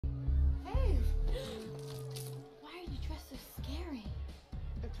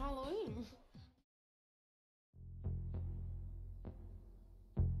Halloween.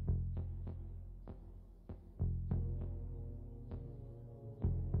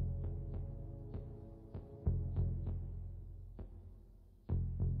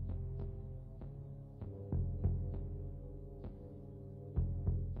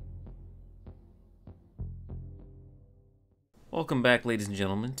 Welcome back, ladies and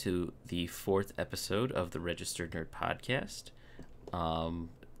gentlemen, to the fourth episode of the Registered Nerd Podcast.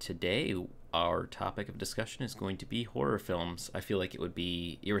 Today, our topic of discussion is going to be horror films. I feel like it would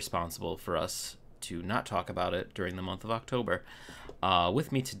be irresponsible for us to not talk about it during the month of October.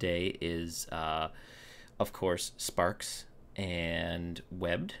 With me today is, of course, Sparks and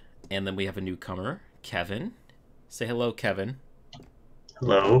Webbed. And then we have a newcomer, Kevin. Say hello, Kevin.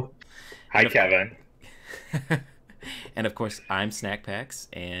 Hello. Hi, And Kevin. and of course, I'm Snack Packs,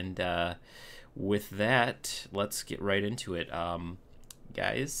 and with that, let's get right into it,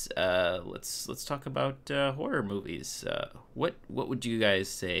 guys. Let's talk about horror movies. What would you guys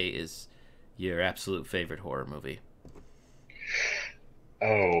say is your absolute favorite horror movie?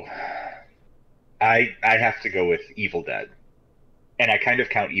 Oh, I have to go with Evil Dead. And I kind of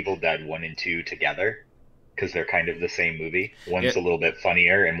count Evil Dead 1 and 2 together because they're kind of the same movie. Yeah, One's a little bit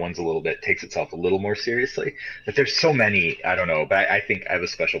funnier and one's a little bit takes itself a little more seriously. But there's so many, I don't know, but I think I have a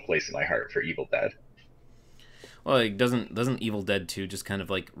special place in my heart for Evil Dead. well, like, doesn't Evil Dead 2 just kind of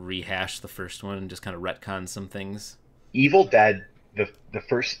like rehash the first one and just kind of retcon some things? Evil Dead, the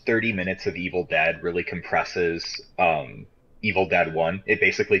first 30 minutes of Evil Dead really compresses Evil Dead 1. It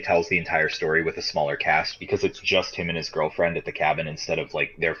basically tells the entire story with a smaller cast because it's just him and his girlfriend at the cabin instead of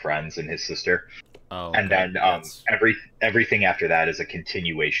like their friends and his sister. Oh, And okay, then that's everything after that is a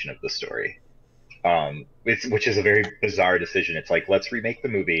continuation of the story. Which is a very bizarre decision. It's like let's remake the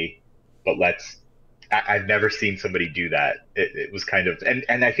movie, but I've never seen somebody do that. It was kind of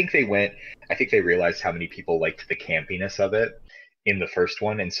and I think they realized how many people liked the campiness of it in the first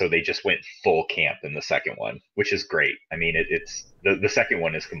one, and so they just went full camp in the second one, which is great. I mean, it's the second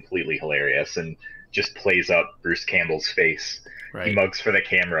one is completely hilarious and just plays up Bruce Campbell's face. He right. mugs for the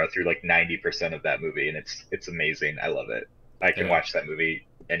camera through like 90% of that movie, and it's amazing. I love it. I can Yeah, watch that movie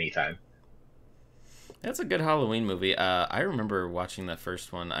anytime. that's a good Halloween movie. I remember watching that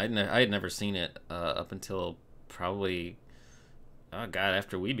first one. I had never seen it up until probably, oh god,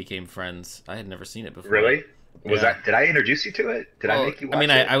 after we became friends. I had never seen it before. Really? Was Yeah. that, did I introduce you to it? Did I Well, make you I mean,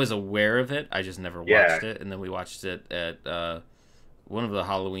 watch I, it? I was aware of it. I just never Yeah, watched it, and then we watched it at one of the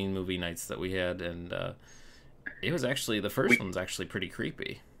Halloween movie nights that we had, and it was actually the first we one's actually pretty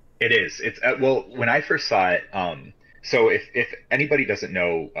creepy. it is. It's well, when I first saw it, so if anybody doesn't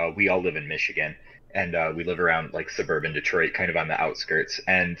know, we all live in Michigan, and we live around like suburban Detroit, kind of on the outskirts.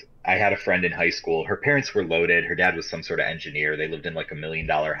 And I had a friend in high school. Her parents were loaded. Her dad was some sort of engineer. They lived in like $1 million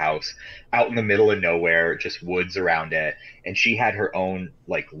house out in the middle of nowhere, just woods around it. And she had her own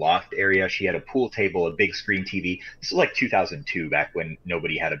like loft area. She had a pool table, a big screen TV. This was like 2002, back when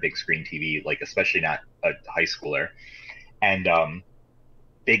nobody had a big screen TV, like especially not a high schooler. And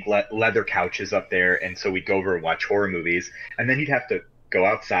big leather couches up there, and so we'd go over and watch horror movies, and then you'd have to go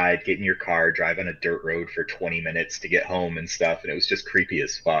outside, get in your car, drive on a dirt road for 20 minutes to get home and stuff, and it was just creepy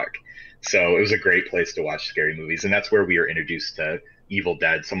as fuck. So it was a great place to watch scary movies, and that's where we were introduced to Evil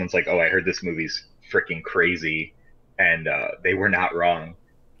Dead. Someone's like, "Oh, I heard this movie's freaking crazy," and they were not wrong.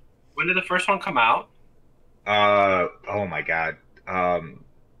 When did the first one come out? Oh my God, um,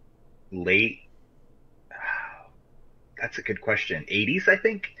 late. That's a good question. 80s, I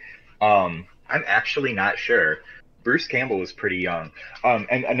think. I'm actually not sure. Bruce Campbell was pretty young.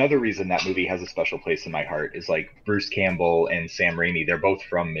 And another reason that movie has a special place in my heart is like Bruce Campbell and Sam Raimi. They're both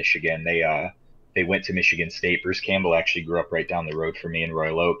from Michigan. They went to Michigan State. Bruce Campbell actually grew up right down the road from me in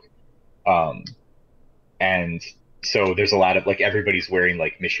Royal Oak. Um, and so there's a lot of like everybody's wearing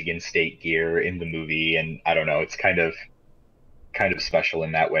like Michigan State gear in the movie, and I don't know, it's kind of special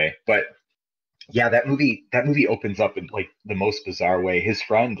in that way. But yeah, that movie opens up in like the most bizarre way. His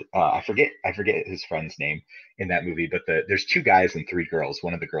friend, I forget his friend's name in that movie, but there's two guys and three girls.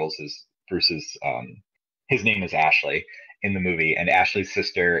 One of the girls is Bruce's, his name is Ashley in the movie, and Ashley's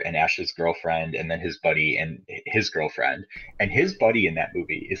sister and Ashley's girlfriend, and then his buddy and his girlfriend. And his buddy in that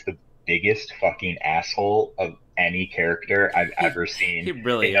movie is the biggest fucking asshole of any character I've He ever he seen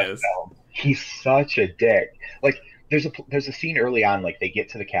really in a is. film. He's such a dick. Like there's a scene early on, like they get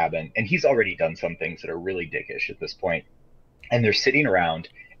to the cabin, and he's already done some things that are really dickish at this point, and they're sitting around,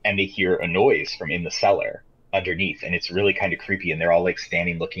 and they hear a noise from in the cellar underneath, and it's really kind of creepy, and they're all like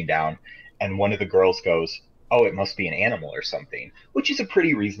standing looking down, and one of the girls goes, oh, it must be an animal or something, which is a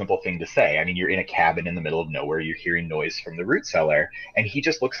pretty reasonable thing to say. I mean, you're in a cabin in the middle of nowhere, you're hearing noise from the root cellar, and he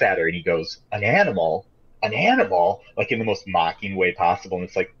just looks at her and he goes, an animal? An animal? Like in the most mocking way possible. And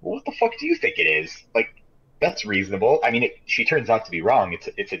it's like, well, what the fuck do you think it is? Like, that's reasonable. I mean, she turns out to be wrong.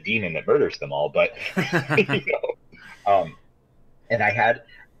 It's a demon that murders them all, but you know, and I,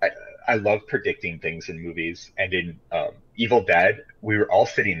 I love predicting things in movies. And in Evil Dead, we were all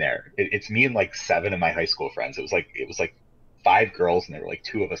sitting there. It's me and like seven of my high school friends. It was like five girls and there were like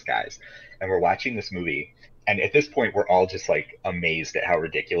two of us guys, and we're watching this movie. And at this point, we're all just like amazed at how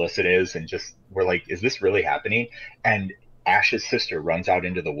ridiculous it is, and just we're like, is this really happening? And Ash's sister runs out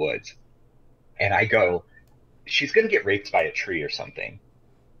into the woods, and I go, she's gonna get raped by a tree or something.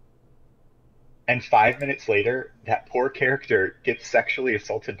 And 5 minutes later, that poor character gets sexually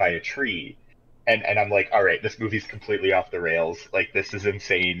assaulted by a tree. And I'm like, all right, this movie's completely off the rails. Like, this is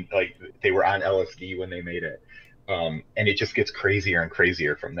insane. Like, they were on LSD when they made it. And it just gets crazier and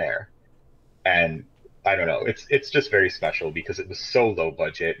crazier from there. And I don't know, it's just very special because it was so low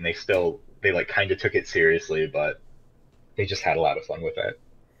budget and they like kind of took it seriously, but they just had a lot of fun with it.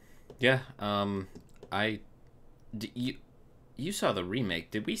 Yeah. I you saw the remake.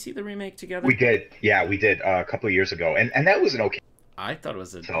 Did we see the remake together? We did. Yeah, we did a couple of years ago. And that was an okay. I thought it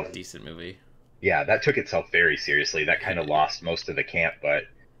was a So, decent movie. yeah, that took itself very seriously. That kind of lost most of the camp, but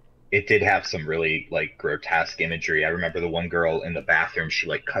it did have some really like grotesque imagery. I remember the one girl in the bathroom, she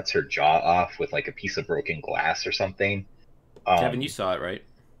like cuts her jaw off with like a piece of broken glass or something. Kevin, you saw it, right?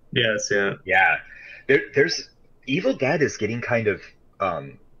 Yes, yeah. Yeah, there's Evil Dead is getting kind of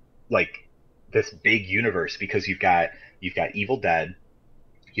like this big universe because you've got Evil Dead,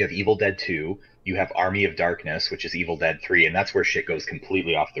 you have Evil Dead 2, you have Army of Darkness, which is Evil Dead 3, and that's where shit goes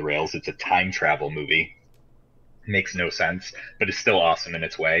completely off the rails. It's a time travel movie. Makes no sense, but it's still awesome in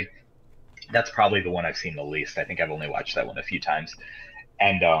its way. That's probably the one I've seen the least. I think I've only watched that one a few times.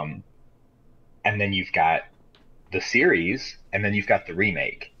 And then you've got the series, and then you've got the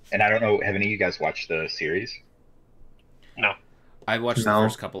remake. And I don't know, have any of you guys watched the series? No. I watched the No.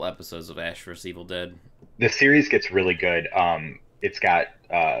 first couple episodes of Ash vs. Evil Dead. The series gets really good. It's got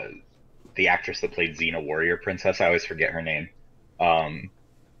the actress that played Xena Warrior Princess. I always forget her name.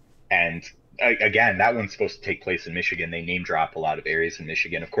 And again, that one's supposed to take place in Michigan. They name drop a lot of areas in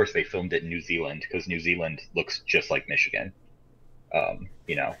Michigan. Of course, they filmed it in New Zealand because New Zealand looks just like Michigan.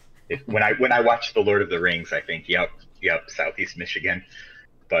 You know, when I watch The Lord of the Rings, I think, yep, Southeast Michigan.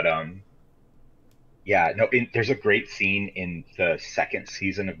 But yeah, no, there's a great scene in the second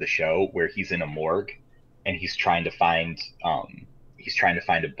season of the show where he's in a morgue and he's trying to find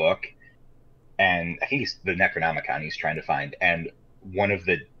a book, and I think he's the Necronomicon he's trying to find, and one of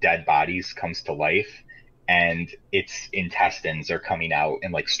the dead bodies comes to life, and its intestines are coming out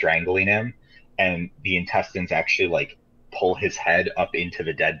and like strangling him, and the intestines actually like pull his head up into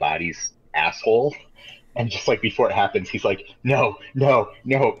the dead body's asshole. And just like before it happens, he's like, no, no,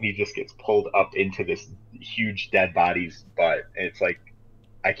 no. And he just gets pulled up into this huge dead body's butt. And it's like,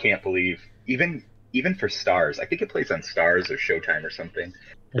 I can't believe, even for Stars, I think it plays on Stars or Showtime or something.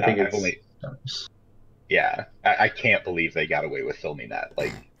 I think I've it's only, yeah, I can't believe they got away with filming that.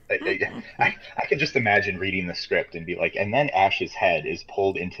 Like, I can just imagine reading the script and be like, and then Ash's head is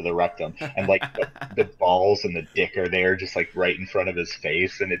pulled into the rectum, and like the balls and the dick are there, just like right in front of his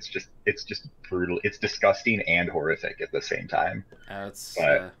face, and it's just brutal. It's disgusting and horrific at the same time. That's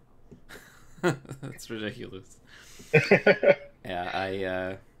But- that's ridiculous. Yeah,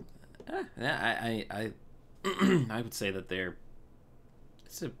 I I would say that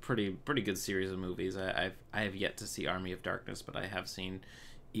it's a pretty good series of movies. I have yet to see Army of Darkness, but I have seen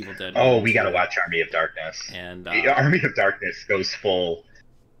Evil Dead. Oh, 1 we and gotta 2, watch Army of Darkness. And Army of Darkness goes full.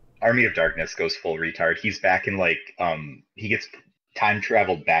 Army of Darkness goes full retard. He's back in like he gets time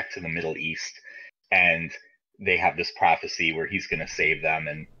traveled back to the Middle East, and they have this prophecy where he's gonna save them.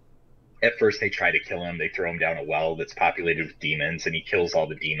 And at first they try to kill him. They throw him down a well that's populated with demons, and he kills all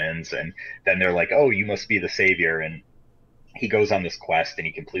the demons. And then they're like, "Oh, you must be the savior." And he goes on this quest, and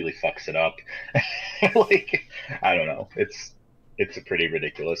he completely fucks it up. Like, I don't know. It's a pretty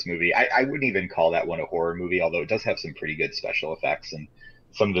ridiculous movie. I wouldn't even call that one a horror movie, although it does have some pretty good special effects, and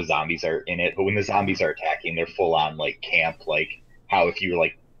some of the zombies are in it. But when the zombies are attacking, they're full on like camp, like how if you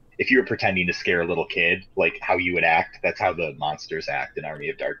were pretending to scare a little kid, like how you would act. That's how the monsters act in Army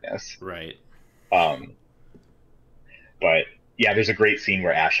of Darkness. right. But yeah, there's a great scene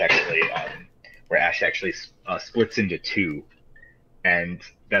where Ash actually splits into two, and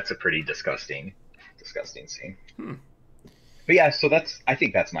that's a pretty disgusting scene. But yeah, so I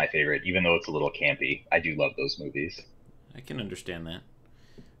think that's my favorite, even though it's a little campy. I do love those movies. I can understand that.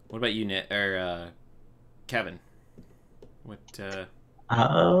 What about you, Nick or Kevin, what?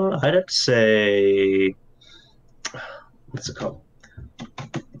 I'd have to say, what's it called?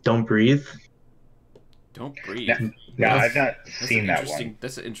 Don't Breathe. Don't Breathe. No, Yeah. I've not That's seen an that interesting. one.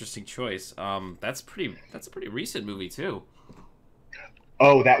 That's an interesting choice. That's a pretty recent movie too.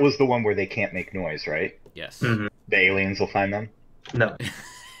 Oh, that was the one where they can't make noise, right? Yes. Mhm. The aliens will find them. No.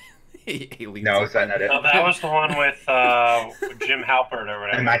 Aliens. No, will is that find- not it? No, that was the one with Jim Halpert or whatever.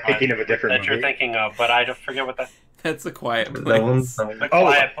 Am I thinking of a different that you're movie? thinking of? But I just forget what that. That's a Quiet That Place. one. The Oh,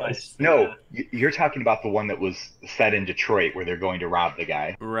 Quiet Place. No, you're talking about the one that was set in Detroit where they're going to rob the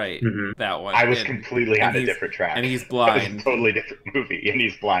guy. Right. Mhm. That one. I was And- completely and on a he's- different track. and he's That was a blind. totally different movie, and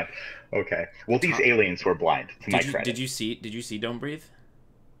he's blind. Okay. Well, these Tom- aliens were blind, to my credit. Did you see Don't Breathe?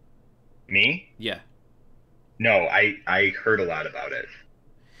 Me? Yeah. No, I heard a lot about it.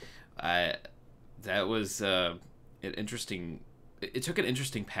 That was an interesting. It took an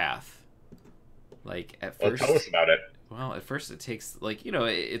interesting path. Like at Well, first, tell us about it. well, at first it takes like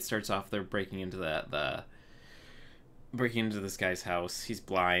it starts off they're breaking into breaking into this guy's house. He's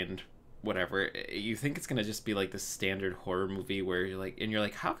blind, whatever. You think it's gonna just be like the standard horror movie where you're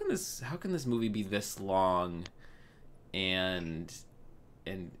like, how can this movie be this long, and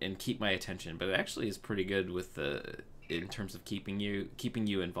keep my attention? But it actually is pretty good with in terms of keeping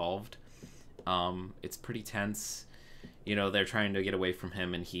you involved. It's pretty tense. They're trying to get away from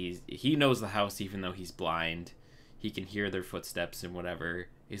him, and he knows the house even though he's blind. He can hear their footsteps and whatever.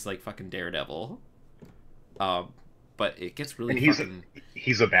 He's like fucking Daredevil. But it gets really And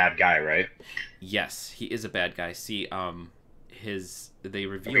he's a bad guy, right? Yes, he is a bad guy. See, they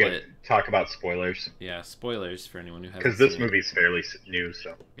reveal We gotta it. talk about spoilers Yeah, spoilers for anyone who hasn't because this seen it. movie's fairly new.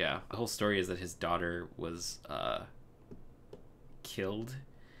 So Yeah, the whole story is that his daughter was killed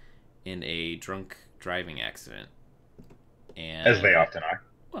in a drunk driving accident, and as they often are.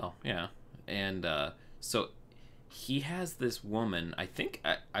 well, yeah, and so he has this woman. I think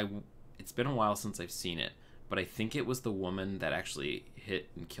I it's been a while since I've seen it, but I think it was the woman that actually hit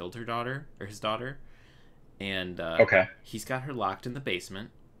and killed her daughter or his daughter, and Okay. he's got her locked in the basement,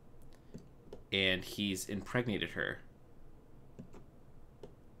 and he's impregnated her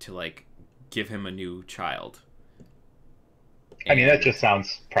to like give him a new child. I mean, that And- just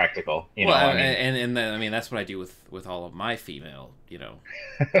sounds practical. well, I mean, and then, I mean that's what I do with all of my female,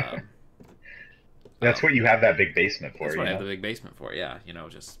 um, that's what you have that big basement for. that's what I you have the know? big basement for. Yeah,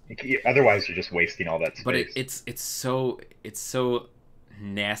 just. Otherwise, you're just wasting all that space. But it's so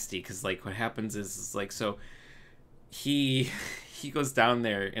nasty because like what happens is like so he goes down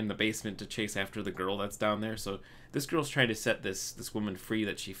there in the basement to chase after the girl that's down there. So this girl's trying to set this woman free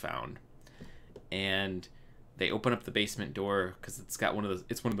that she found, and they open up the basement door because it's one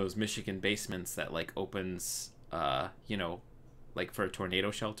of those Michigan basements that like opens like for a tornado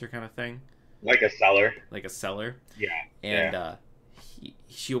shelter kind of thing, Like a cellar. like a cellar. Yeah. And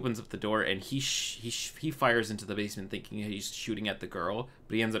she opens up the door and he fires into the basement thinking he's shooting at the girl,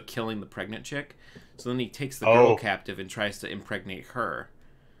 but he ends up killing the pregnant chick. So then he takes the girl captive and tries to impregnate her,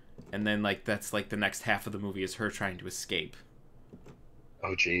 and then like that's like the next half of the movie is her trying to escape.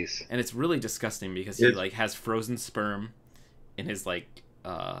 Oh, jeez. And it's really disgusting because he like has frozen sperm in his like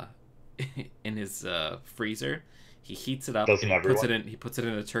in his freezer. He heats it up Doesn't and everyone? he puts it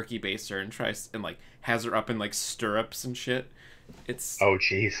in a turkey baster and tries and like has her up in like stirrups and shit. It's Oh,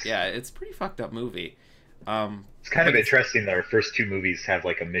 jeez. yeah, it's a pretty fucked up movie. It's kind of interesting that our first two movies have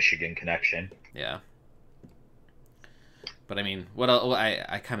like a Michigan connection. Yeah. But I mean, what else?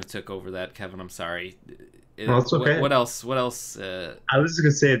 I kind of took over that, Kevin. I'm sorry. Well, it's okay. What else? What else? I was just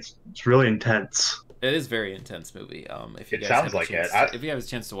gonna say it's really intense. It is a very intense movie. If you It guys sounds have a like chance, it. if you have a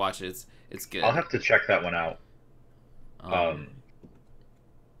chance to watch it, it's good. I'll have to check that one out.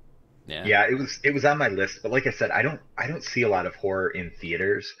 Yeah. Yeah, it was on my list, but like I said, I don't see a lot of horror in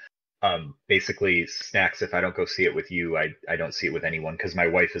theaters. Basically, Snacks, if I don't go see it with you, I don't see it with anyone because my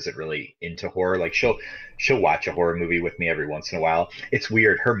wife isn't really into horror. Like she'll watch a horror movie with me every once in a while. It's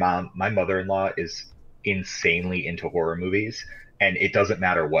weird. My mother-in-law is insanely into horror movies, and it doesn't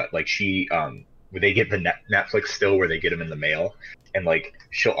matter what. Like they get the Netflix still where they get them in the mail, and like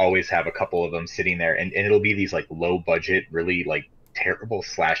she'll always have a couple of them sitting there, and it'll be these like low budget, really like terrible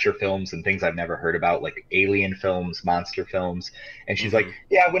slasher films and things I've never heard about, like alien films, monster films. And she's like,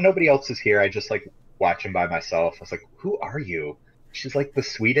 yeah, when nobody else is here, I just like watch them by myself. I was like, who are you? She's like the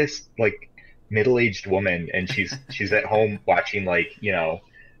sweetest, like middle-aged woman, and she's at home watching like,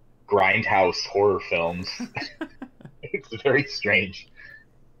 grindhouse horror films. It's very strange.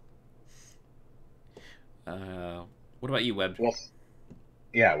 What about you, Webb? Well,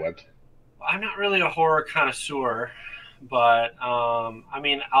 yeah, Webb. I'm not really a horror connoisseur, but I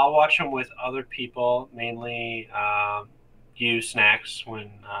mean, I'll watch them with other people, mainly you, Snacks,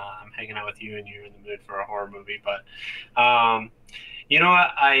 when I'm hanging out with you and you're in the mood for a horror movie. But you know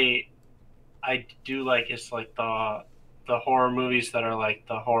what I do like is like the horror movies that are like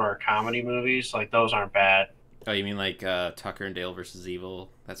the horror comedy movies. Like those aren't bad. Oh, you mean like Tucker and Dale versus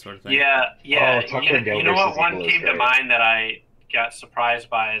Evil, that sort of thing? Yeah, yeah. Oh, Tucker and Dale You know what? versus One Evil is came to great. mind that I got surprised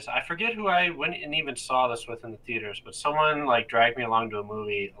by is I forget who I went and even saw this with in the theaters, but someone like dragged me along to a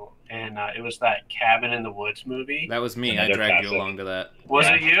movie, and it was that Cabin in the Woods movie. That was me. I Another dragged you classic. along to that. Was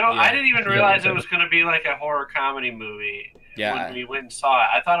Yeah. it you? Yeah. I didn't even Yeah. realize it was going to be like a horror comedy movie Yeah. when we went and saw it.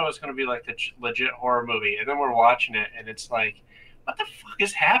 I thought it was going to be like the legit horror movie, and then we're watching it, and it's like, what the fuck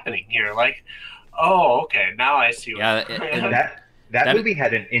is happening here? Like, oh, okay, now I see. What Yeah, and That movie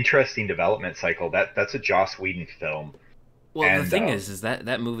had an interesting development cycle. That's a Joss Whedon film. well, the And, thing is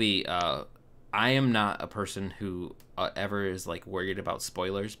that movie. I am not a person who ever is like worried about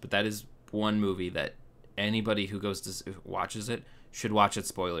spoilers, but that is one movie that anybody who watches it should watch it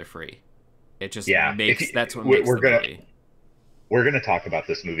spoiler free. It just makes that's what makes the movie. We're gonna talk about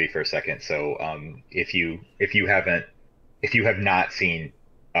this movie for a second. So if you have not seen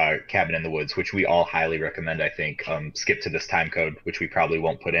Cabin in the Woods, which we all highly recommend, I think, skip to this time code, which we probably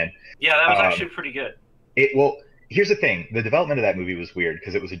won't put in. Yeah, that was actually pretty good. Here's the thing. The development of that movie was weird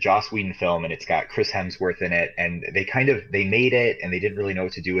because it was a Joss Whedon film and it's got Chris Hemsworth in it, and they made it and they didn't really know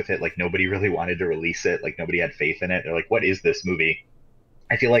what to do with it. Like nobody really wanted to release it. Like nobody had faith in it. They're like, what is this movie?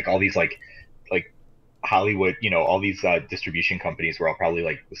 I feel like all these like Hollywood, all these distribution companies were all probably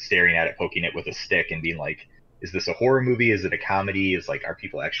like staring at it, poking it with a stick and being like, is this a horror movie? Is it a comedy? Are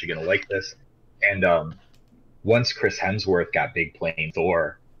people actually going to like this? And once Chris Hemsworth got big playing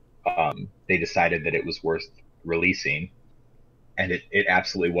Thor, they decided that it was worth releasing, and it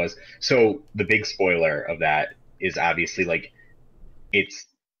absolutely was. So the big spoiler of that is obviously like it's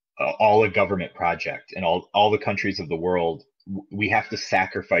all a government project, and all the countries of the world, we have to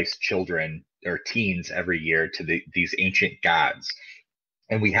sacrifice children or teens every year to these ancient gods,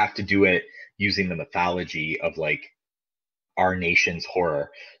 and we have to do it using the mythology of like our nation's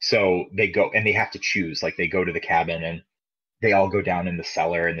horror. So they go and they have to choose. Like they go to the cabin and they all go down in the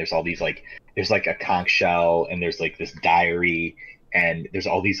cellar, and there's all these like there's like a conch shell, and there's like this diary, and there's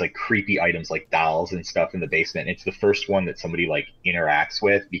all these like creepy items like dolls and stuff in the basement. It's the first one that somebody like interacts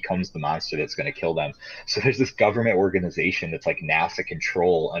with becomes the monster that's going to kill them. So there's this government organization that's like NASA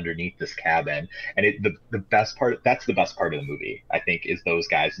control underneath this cabin, and the best part, that's the best part of the movie, I think, is those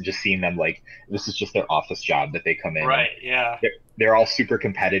guys and just seeing them like this is just their office job that they come in. Right. Yeah. They're all super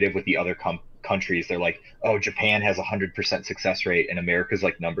competitive with the other countries. They're like, oh, Japan has 100% success rate and America's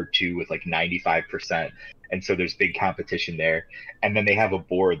like number 2 with like 95%, and so there's big competition there. And then they have a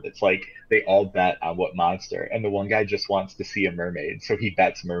board that's like they all bet on what monster, and the one guy just wants to see a mermaid, so he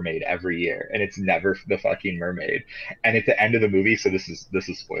bets mermaid every year, and it's never the fucking mermaid. And at the end of the movie, so this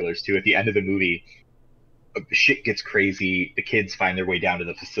is spoilers too, at the end of the movie, shit gets crazy. The kids find their way down to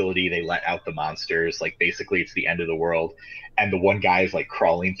the facility. They let out the monsters. Like basically it's the end of the world. And the one guy is like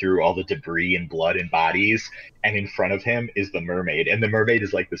crawling through all the debris and blood and bodies. And in front of him is the mermaid. And the mermaid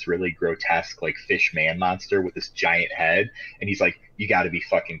is like this really grotesque, like fish man monster with this giant head. And he's like, you got to be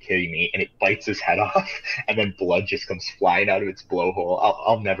fucking kidding me. And it bites his head off. And then blood just comes flying out of its blowhole.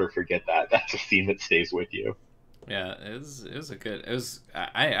 I'll never forget that. That's a scene that stays with you. Yeah,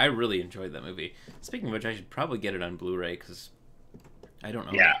 I really enjoyed that movie. Speaking of which, I should probably get it on Blu-ray because I don't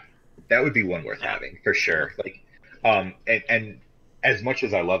know. Yeah, that would be one worth having for sure. Like, and as much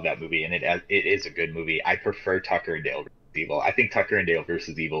as I love that movie, and it is a good movie, I prefer Tucker and Dale versus Evil. I think Tucker and Dale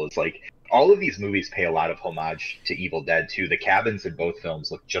versus Evil is like, all of these movies pay a lot of homage to Evil Dead too. The cabins in both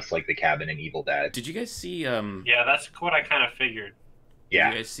films look just like the cabin in Evil Dead. Did you guys see? Yeah, that's what I kind of figured.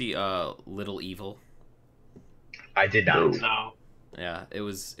 Yeah. Did you guys see Little Evil? I did not. No. Yeah,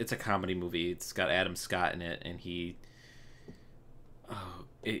 it's a comedy movie. It's got Adam Scott in it, and he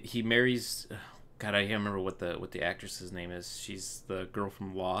marries. God, I can't remember what the actress's name is. She's the girl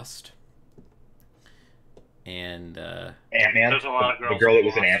from Lost. And Ant-Man. There's a lot of girls. The girl that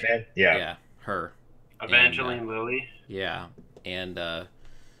was in Lost. Ant-Man. Yeah. Yeah, her. Evangeline Lilly. Yeah, and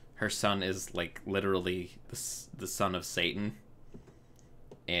her son is like literally the son of Satan.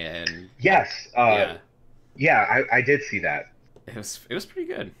 And yes. yeah. Yeah, I did see that. It was pretty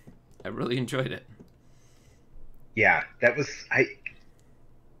good. I really enjoyed it. Yeah, that was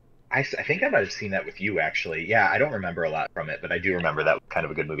I think I might have seen that with you actually. Yeah, I don't remember a lot from it, but I do remember that was kind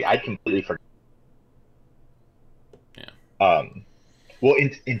of a good movie. I'd completely forgot. Yeah. Well,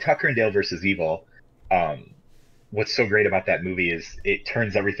 in Tucker and Dale versus Evil, what's so great about that movie is it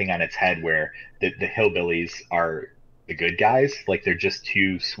turns everything on its head, where the hillbillies are the good guys. Like they're just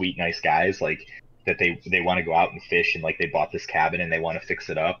two sweet, nice guys. Like that they want to go out and fish, and like they bought this cabin and they want to fix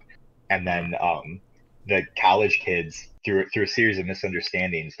it up. And then the college kids, through a series of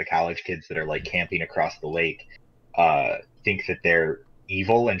misunderstandings, the college kids that are like camping across the lake think that they're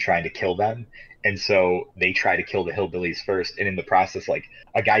evil and trying to kill them. And so they try to kill the hillbillies first, and in the process, like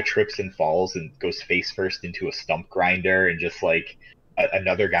a guy trips and falls and goes face first into a stump grinder, and just like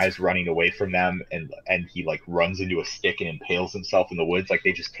another guy's running away from them, and he like runs into a stick and impales himself in the woods. Like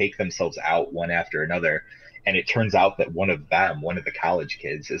they just take themselves out one after another. And it turns out that one of the college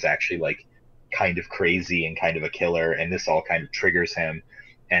kids, is actually like kind of crazy and kind of a killer, and this all kind of triggers him.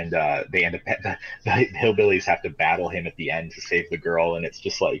 And they end up the hillbillies have to battle him at the end to save the girl. And it's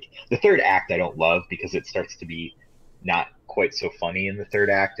just like the third act I don't love, because it starts to be not quite so funny in the third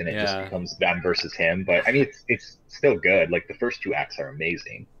act, and it just becomes them versus him. But I mean, it's still good. Like the first two acts are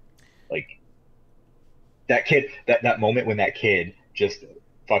amazing. Like that kid, that moment when that kid just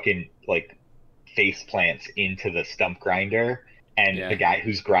fucking like face plants into the stump grinder, and the guy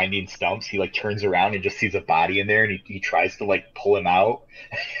who's grinding stumps, he like turns around and just sees a body in there, and he tries to like pull him out.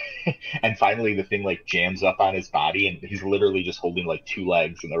 And finally the thing like jams up on his body, and he's literally just holding like two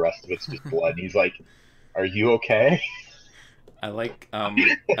legs and the rest of it's just blood. And he's like, "Are you okay?" I like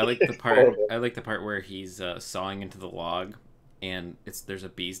the part horrible. I like the part where he's sawing into the log, and there's a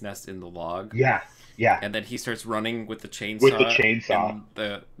bee's nest in the log. Yeah. And then he starts running with the chainsaw.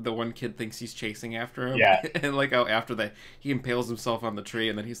 And the one kid thinks he's chasing after him. Yeah. And like after that, he impales himself on the tree,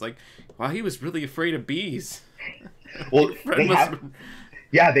 and then he's like, "Wow, he was really afraid of bees." Well,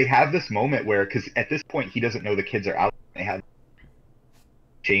 they have this moment where, because at this point he doesn't know the kids are out. They have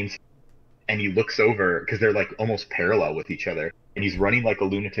chainsaw, and he looks over, because they're like almost parallel with each other, and he's running like a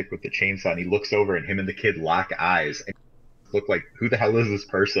lunatic with the chainsaw, and he looks over, and him and the kid lock eyes. And look like, who the hell is this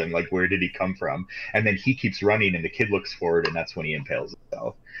person? Like, where did he come from? And then he keeps running, and the kid looks forward, and that's when he impales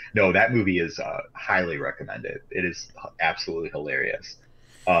himself. No, that movie is highly recommended. It is absolutely hilarious.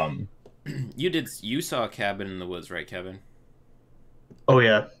 You saw Cabin in the Woods, right, Kevin? Oh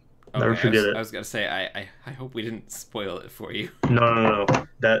yeah, never forget it. I was gonna say, I hope we didn't spoil it for you. No.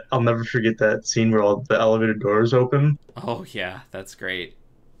 That I'll never forget that scene where all the elevator doors open. Oh yeah, that's great.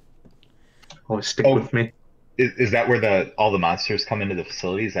 Always stick with me. Is that where all the monsters come into the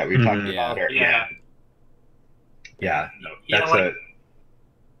facility? Is that what you're talking about? Or, yeah. That's like,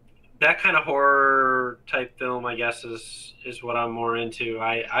 that kind of horror type film, I guess, is what I'm more into.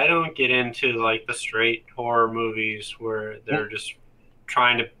 I don't get into like the straight horror movies where they're just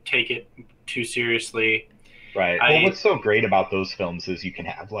trying to take it too seriously. Right. Well, what's so great about those films is you can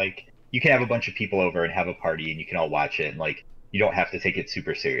have a bunch of people over and have a party, and you can all watch it, and like you don't have to take it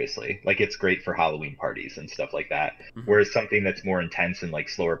super seriously. Like it's great for Halloween parties and stuff like that. Mm-hmm. Whereas something that's more intense and like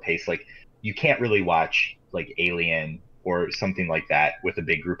slower pace, like you can't really watch like Alien or something like that with a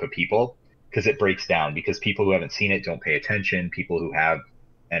big group of people, because it breaks down, because people who haven't seen it don't pay attention. People who have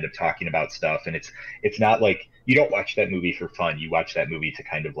end up talking about stuff, and it's not like, you don't watch that movie for fun. You watch that movie to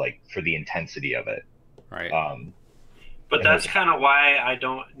kind of like for the intensity of it. Right. But that's kind of why I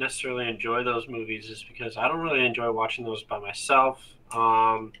don't necessarily enjoy those movies, is because I don't really enjoy watching those by myself.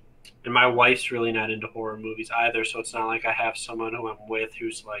 And my wife's really not into horror movies either, so it's not like I have someone who I'm with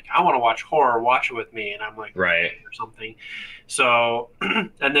who's like, I want to watch horror, watch it with me, and I'm like, right, or something. So,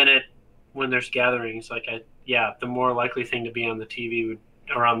 and then when there's gatherings, like the more likely thing to be on the TV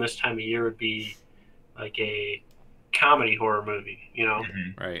around this time of year would be like a comedy horror movie, you know?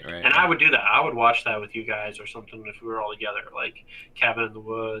 Mm-hmm. Right. And I would do that. I would watch that with you guys or something if we were all together, like Cabin in the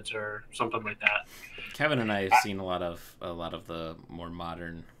Woods or something like that. Kevin and I have seen a lot of the more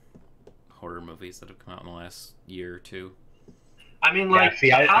modern horror movies that have come out in the last year or two. I mean, like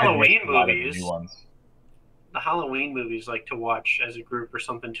Halloween movies. The Halloween movies, like to watch as a group or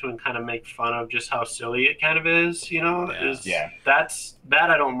something too, and kind of make fun of just how silly it kind of is, you know? That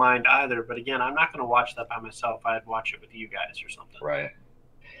I don't mind either. But again, I'm not going to watch that by myself. I'd watch it with you guys or something. Right.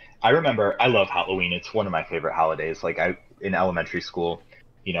 I love Halloween. It's one of my favorite holidays. Like in elementary school,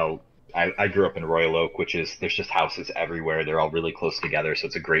 you know, I grew up in Royal Oak, there's just houses everywhere. They're all really close together. So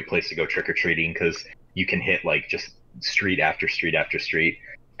it's a great place to go trick-or-treating, because you can hit like just street after street after street.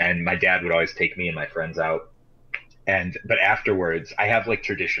 And my dad would always take me and my friends out. But afterwards, I have like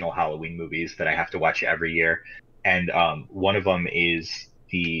traditional Halloween movies that I have to watch every year. And one of them is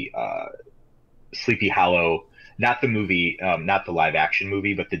the Sleepy Hollow, not the movie, not the live action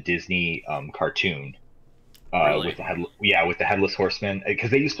movie, but the Disney cartoon. Really? With the Headless Horseman,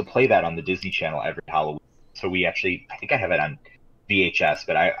 because they used to play that on the Disney Channel every Halloween. So I think I have it on VHS,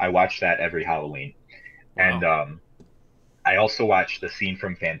 but I watch that every Halloween. Wow. And I also watched the scene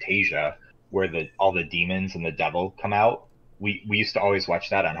from Fantasia where the all the demons and the devil come out. We used to always watch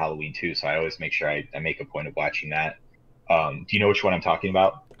that on Halloween too, so I always make sure I make a point of watching that. Do you know which one I'm talking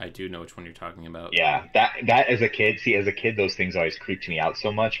about? I do know which one you're talking about. Yeah, that as a kid, see, as a kid, those things always creeped me out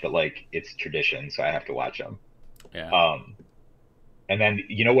so much, but like it's tradition, so I have to watch them. Yeah. And then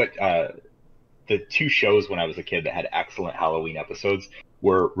you know what? The two shows when I was a kid that had excellent Halloween episodes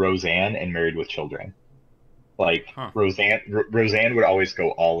were Roseanne and Married with Children. Like Roseanne would always go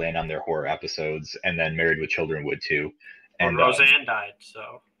all in on their horror episodes, and then Married with Children would too. And Roseanne died,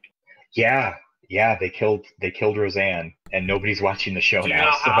 so yeah, they killed Roseanne, and nobody's watching the show now. Do you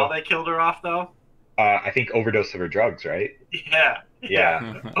know so, how they killed her off though? I think overdose of her drugs, right? Yeah.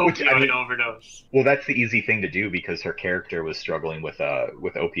 Opioid overdose. Well, that's the easy thing to do because her character was struggling with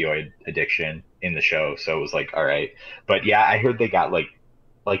opioid addiction in the show, so it was like, all right. But yeah, I heard they got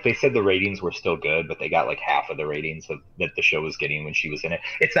like they said the ratings were still good, but they got like half of the ratings that the show was getting when she was in it.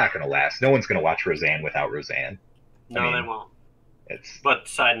 It's not going to last. No one's going to watch Roseanne without Roseanne. No, they won't. It's But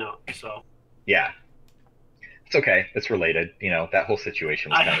side note, so yeah, it's okay. It's related. You know, that whole situation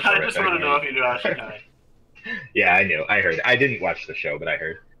was kind of I just want to know if you knew how she died. Yeah, I knew. I heard. I didn't watch the show, but I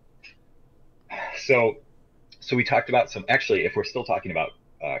heard. So we talked about some. Actually, if we're still talking about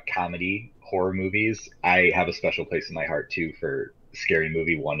comedy horror movies, I have a special place in my heart too for Scary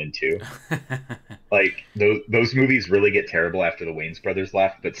Movie 1 and 2. Like those movies really get terrible after the Wayans brothers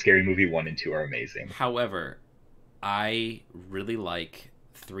left, but Scary Movie 1 and 2 are amazing. However, I really like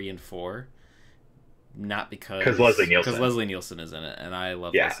 3 and 4. Not because Leslie Nielsen. Because Leslie Nielsen is in it, and I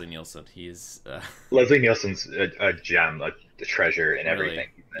love Leslie Nielsen. He's Leslie Nielsen's a gem, a treasure in everything.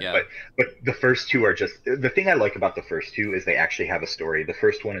 Yeah. But the first two are just the thing I like about the first two is they actually have a story. The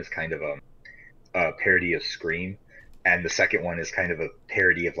first one is kind of a parody of Scream, and the second one is kind of a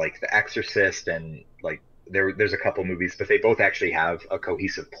parody of like The Exorcist, and like there's a couple movies, but they both actually have a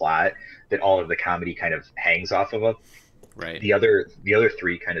cohesive plot that all of the comedy kind of hangs off of. Right. The other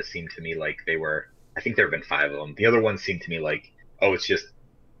three kind of seemed to me like they were. I think there have been 5 of them. The other ones seem to me like, oh, it's just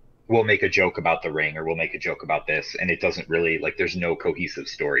we'll make a joke about The Ring or we'll make a joke about this, and it doesn't really like there's no cohesive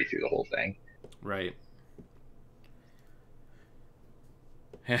story through the whole thing. Right.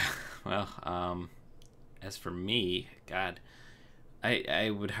 Yeah. Well, as for me, God,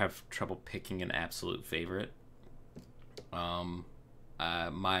 I would have trouble picking an absolute favorite. My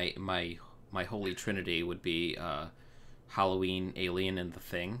holy trinity would be Halloween, Alien, and The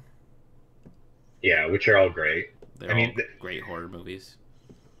Thing. Yeah, which are all great. They're all great horror movies.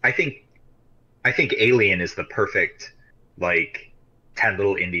 I think Alien is the perfect like 10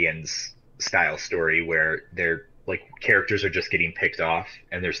 Little Indians style story where they're like characters are just getting picked off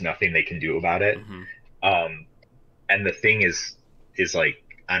and there's nothing they can do about it. Mm-hmm. And The Thing is like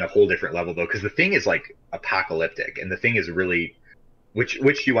on a whole different level though, because The Thing is like apocalyptic, and The Thing is really which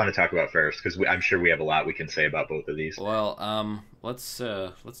do you want to talk about first? Because I'm sure we have a lot we can say about both of these. Well, let's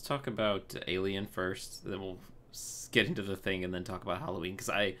talk about Alien first. Then we'll get into The Thing, and then talk about Halloween. Because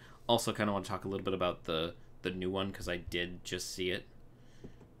I also kind of want to talk a little bit about the new one because I did just see it.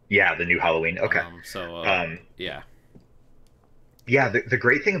 Yeah, the new Halloween. Okay. Yeah. Yeah, the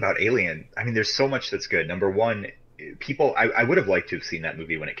great thing about Alien, I mean, there's so much that's good. Number one, people, I would have liked to have seen that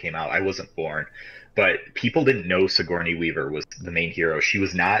movie when it came out. I wasn't born. But people didn't know Sigourney Weaver was the main hero. She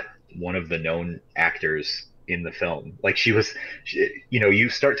was not one of the known actors in the film. Like you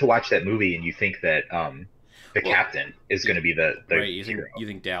start to watch that movie and you think that the captain is going to be the right. hero. You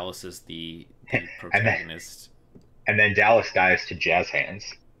think Dallas is the protagonist, and then Dallas dies to jazz hands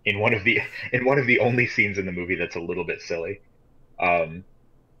in one of the only scenes in the movie that's a little bit silly. And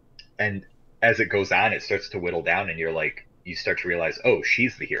as it goes on, it starts to whittle down, and you start to realize, oh,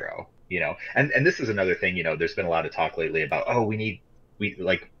 she's the hero. And this is another thing, there's been a lot of talk lately about,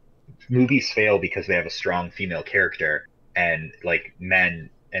 movies fail because they have a strong female character, and like men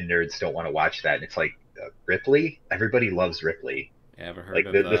and nerds don't want to watch that. And it's like, Ripley? Everybody loves Ripley. You ever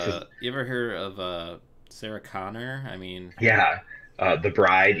heard of Sarah Connor? I mean, yeah. The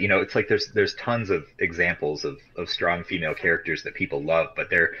Bride, it's like there's tons of examples of strong female characters that people love, but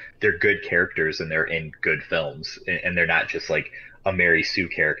they're good characters and they're in good films, and they're not just like a Mary Sue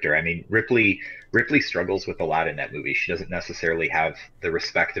character. I mean, Ripley struggles with a lot in that movie. She doesn't necessarily have the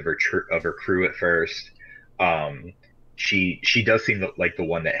respect of her crew at first. She does seem like the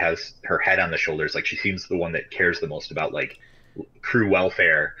one that has her head on the shoulders. Like she seems the one that cares the most about like crew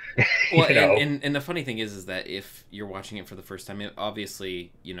welfare. Well, and the funny thing is that if you're watching it for the first time,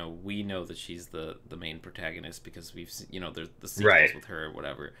 obviously, we know that she's the main protagonist because we've seen, there's the sequels with her or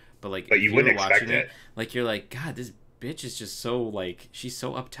whatever. But you wouldn't expect it. Like you're like, God, this bitch is just so like she's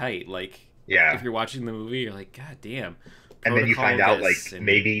so uptight. Like, yeah. If you're watching the movie, you're like, God damn. And then you protocol find out like this, and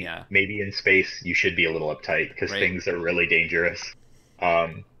maybe yeah, maybe in space you should be a little uptight because right, things are really dangerous.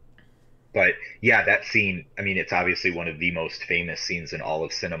 Um, but yeah, that scene, I mean, it's obviously one of the most famous scenes in all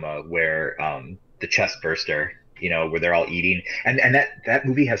of cinema where the chest burster, where they're all eating. And that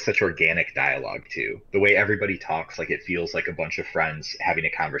movie has such organic dialogue too. The way everybody talks, like it feels like a bunch of friends having a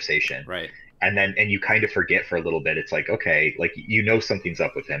conversation. right, And you kind of forget for a little bit. It's like, okay, like something's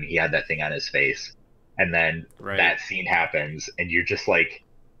up with him. He had that thing on his face. And then right, that scene happens and you're just like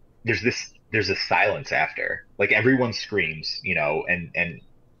there's this silence after. Like everyone screams, and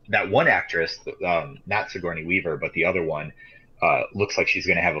that one actress, not Sigourney Weaver, but the other one, looks like she's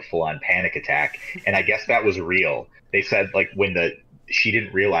going to have a full-on panic attack. And I guess that was real. They said like she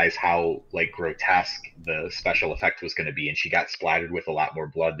didn't realize how like grotesque the special effect was going to be, and she got splattered with a lot more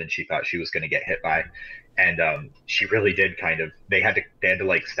blood than she thought she was going to get hit by. And she really did they had to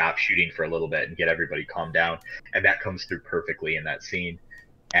like stop shooting for a little bit and get everybody calmed down, and that comes through perfectly in that scene.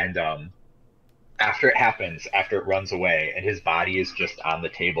 And after it happens, after it runs away, and his body is just on the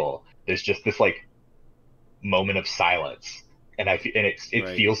table, there's just this like moment of silence, and it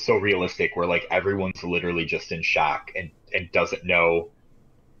right, feels so realistic, where like everyone's literally just in shock and doesn't know,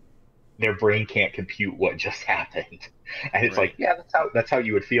 their brain can't compute what just happened, and it's like, right. yeah, that's how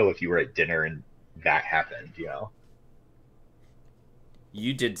you would feel if you were at dinner and that happened.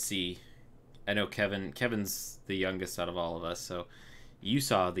 You did see. I know Kevin's the youngest out of all of us, so you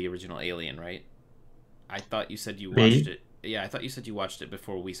saw the original Alien, right? I thought you said you watched Me? it. Yeah, I thought you said you watched it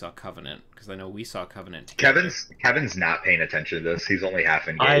before we saw Covenant, because I know we saw Covenant together. Kevin's not paying attention to this. He's only half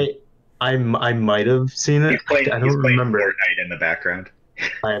engaged. I might have seen it. He's playing I he's don't playing remember. Fortnite in the background.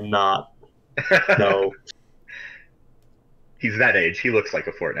 I am not. No. He's that age. He looks like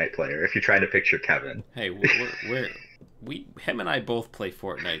a Fortnite player. If you're trying to picture Kevin. Hey, him and I both play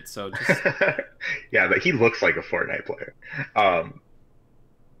Fortnite, so just Yeah, but he looks like a Fortnite player. Um,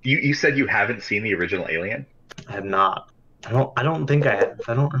 you said you haven't seen the original Alien? I have not. I don't think I have.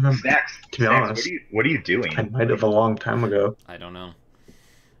 I don't remember. To be Snacks. honest, What are you doing? I might have a long time ago. I don't know.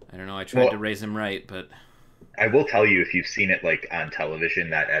 I don't know. I tried to Well, raise him right, but I will tell you, if you've seen it like on television,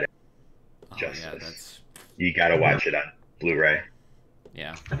 that edit oh yeah, justice. that's You got to Yeah. watch it on Blu-ray.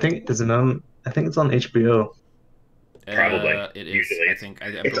 yeah. I think is it on? I think it's on HBO. Probably. It is. Usually I it's think. I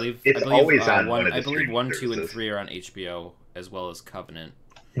it's, believe. it's I believe always on one one. of the I believe streaming 1, 2, and services. 3 are on HBO, as well as Covenant.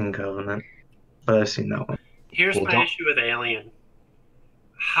 In Covenant, but I've seen that one. Here's Well, my don't- issue with Alien.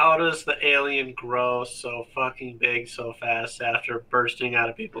 How does the alien grow so fucking big so fast after bursting out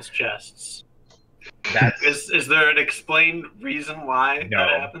of people's chests? That's Is there an explained reason why No.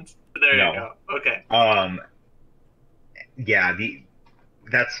 that happens? There No. you go. Okay. yeah,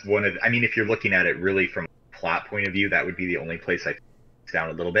 that's one of, I mean, if you're looking at it really from a plot point of view, that would be the only place I down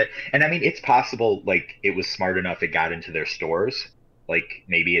a little bit. And I mean, it's possible like it was smart enough it got into their stores. Like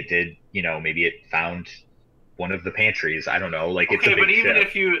maybe it did, maybe it found one of the pantries. I don't know. Like it's a Okay, big but even ship.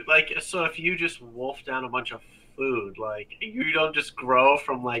 if you so if you just wolf down a bunch of food, like you don't just grow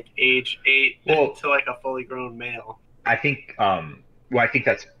from like age 8 Well- to like a fully grown male. I think I think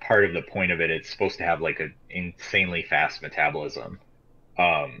that's part of the point of it. It's supposed to have like an insanely fast metabolism.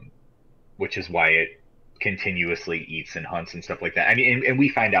 Which is why it continuously eats and hunts and stuff like that. I mean, and we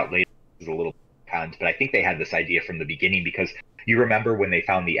find out later this is a little cons, but I think they had this idea from the beginning, because you remember when they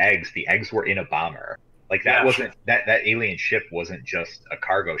found the eggs were in a bomber. Like that Yeah. wasn't that alien ship wasn't just a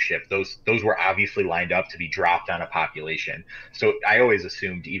cargo ship. Those were obviously lined up to be dropped on a population. So I always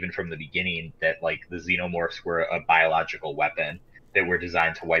assumed, even from the beginning, that like the xenomorphs were a biological weapon that were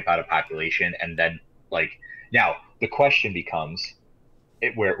designed to wipe out a population. And then like now the question becomes,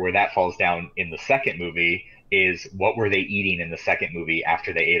 where that falls down in the second movie, is what were they eating in the second movie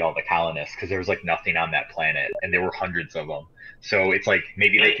after they ate all the colonists? Because there was like nothing on that planet, and there were hundreds of them. So it's like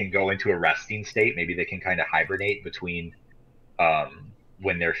maybe they can go into a resting state. Maybe they can kind of hibernate between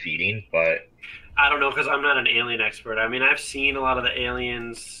when they're feeding. But I don't know, because I'm not an alien expert. I mean, I've seen a lot of the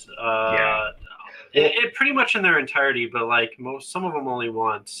aliens. Yeah. It pretty much in their entirety, but like some of them only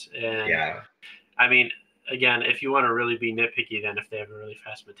once. And yeah, I mean, again, if you want to really be nitpicky, then if they have a really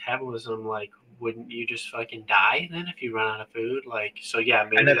fast metabolism, like, wouldn't you just fucking die then if you run out of food? Like, so yeah,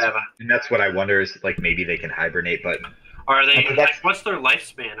 maybe and they that's have a. and that's what I wonder, is like maybe they can hibernate. But Are they But like, what's their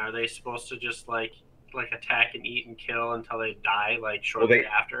lifespan? Are they supposed to just like attack and eat and kill until they die, like shortly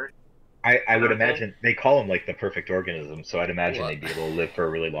after? I would Okay. imagine they call them like the perfect organism. So I'd imagine Well- they'd be able to live for a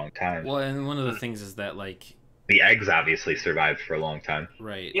really long time. Well, and one of the things is that like The eggs obviously survived for a long time.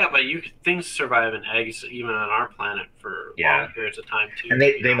 right. Yeah, but things survive in eggs even on our planet for long periods of time too. And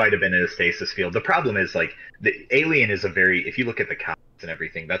they might have been in a stasis field. The problem is like the alien is if you look at the comics, and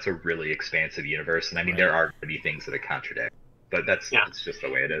everything, that's a really expansive universe. And I mean, Right. there are going to be things that it contradict, but Yeah. it's just the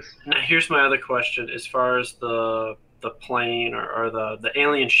way it is. Now, here's my other question: as far as the plane or the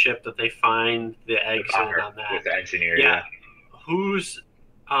alien ship that they find the eggs in Bomber on that, with the engineer, yeah, who's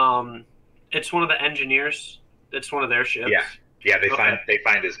it's one of the engineers. It's one of their ships. yeah. They Okay.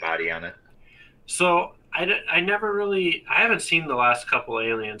 find his body on it. So I never really I haven't seen the last couple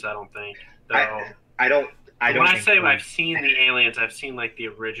Aliens. I don't think. Though. I don't. When I say I've seen the Aliens, I've seen like the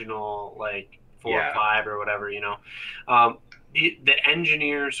original, like 4 or 5 or whatever, you know. The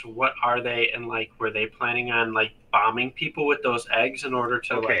engineers, what are they, and like were they planning on like bombing people with those eggs in order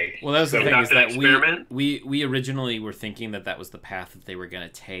to like? Well, that was the thing, is that experiment? we originally were thinking that was the path that they were going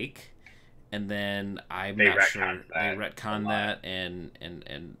to take, and then I'm not sure they retconned that,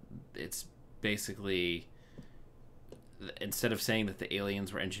 and it's basically, instead of saying that the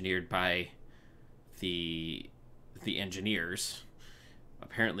aliens were engineered by the engineers,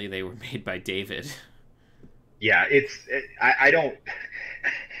 apparently they were made by David. Yeah, I don't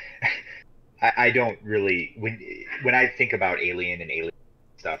I don't really, when I think about Alien and alien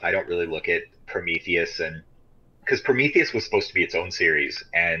stuff, I don't really look at Prometheus, and because Prometheus was supposed to be its own series,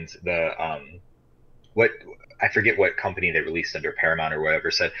 and the what I forget what company they released under Paramount or whatever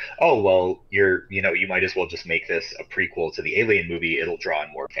said, oh well, you might as well just make this a prequel to the Alien movie, it'll draw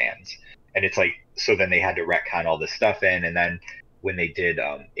in more fans. And it's like, so then they had to retcon all this stuff in, and then when they did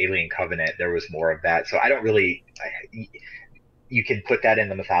Alien Covenant, there was more of that. So I don't really. You can put that in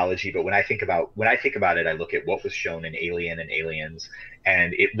the mythology, but when I think about it, I look at what was shown in Alien and Aliens,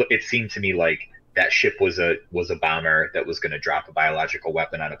 and it seemed to me like that ship was a bomber that was going to drop a biological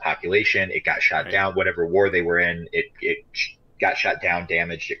weapon on a population. It got shot down. Whatever war they were in, it got shot down,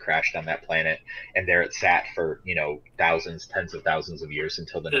 damaged. It crashed on that planet, and there it sat for thousands, tens of thousands of years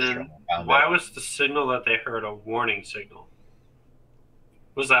until the Nostromo found it. Why was the signal that they heard a warning signal?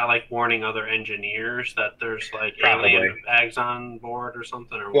 Was that like warning other engineers that there's like alien eggs on board or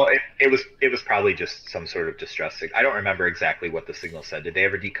something? Or well, it was probably just some sort of distress signal. I don't remember exactly what the signal said. Did they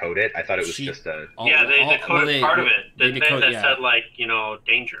ever decode it? I thought it was just a. They decoded part of it. They said like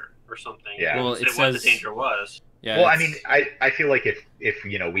danger or something. Yeah. Well, it says what the danger was. Yeah. Well, I mean, I feel like if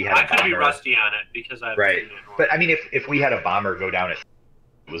we had. I could be rusty on it because I've right. But I mean, if we had a bomber go down, it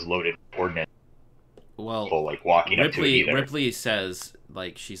was loaded with coordinates. Well, like walking up to it either. Ripley says,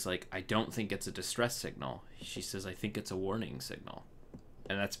 like, she's like, I don't think it's a distress signal. She says, I think it's a warning signal,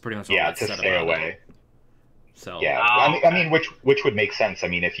 and that's pretty much all that's said stay about away. it. So yeah, I mean, which would make sense. I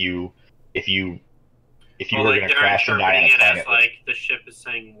mean, if you were going to crash and die on a planet, like the ship is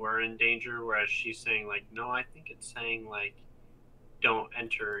saying we're in danger, whereas she's saying like, no, I think it's saying like, don't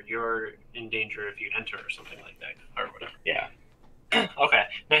enter. You're in danger if you enter, or something like that, or whatever. Yeah. Okay.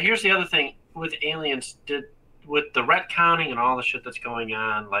 Now here's the other thing with Aliens. With the retconning and all the shit that's going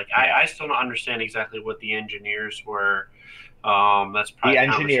on, like I still don't understand exactly what the engineers were. That's probably the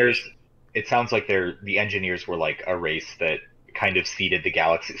engineers. It sounds like the engineers were like a race that kind of seeded the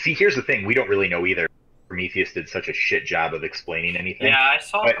galaxy. See, here's the thing: we don't really know either. Prometheus did such a shit job of explaining anything. Yeah, I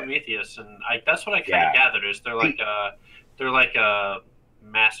saw Prometheus, and that's what I kind of gathered is they're like a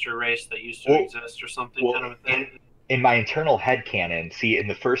master race that used to exist or something kind of a thing. In my internal headcanon, see, in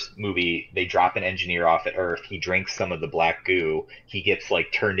the first movie, they drop an engineer off at Earth. He drinks some of the black goo. He gets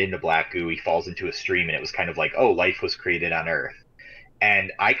like turned into black goo. He falls into a stream, and it was kind of like, oh, life was created on Earth.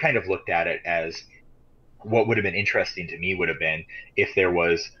 And I kind of looked at it as what would have been interesting to me would have been if there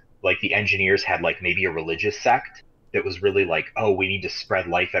was like the engineers had like maybe a religious sect that was really like, oh, we need to spread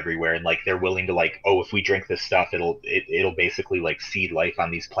life everywhere, and like they're willing to like, oh, if we drink this stuff, it'll basically like seed life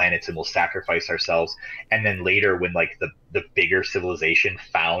on these planets, and we'll sacrifice ourselves. And then later, when like the bigger civilization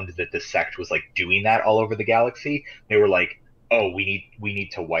found that this sect was like doing that all over the galaxy, they were like, oh, we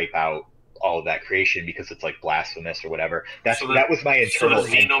need to wipe out all of that creation because it's like blasphemous or whatever. That was my internal. So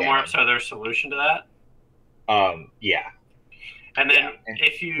the xenomorphs are their solution to that? Yeah. And then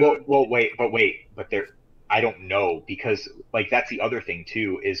if you but they're. I don't know, because like that's the other thing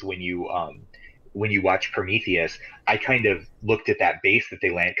too, is when you watch Prometheus, I kind of looked at that base that they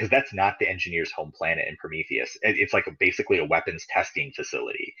land, because that's not the engineer's home planet in Prometheus. It's like basically a weapons testing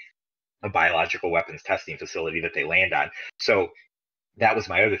facility, a biological weapons testing facility that they land on. So that was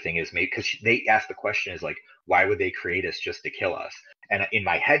my other thing, is maybe because they asked the question is like, why would they create us just to kill us? And in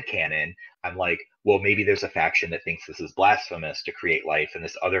my head canon, I'm like, well, maybe there's a faction that thinks this is blasphemous to create life, and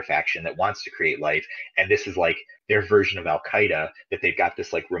this other faction that wants to create life, and this is like their version of Al Qaeda, that they've got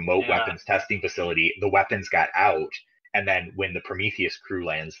this like remote weapons testing facility. The weapons got out, and then when the Prometheus crew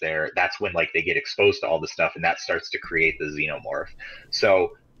lands there, that's when like they get exposed to all the stuff, and that starts to create the xenomorph.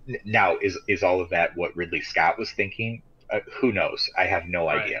 So now is all of that what Ridley Scott was thinking? who knows? I have no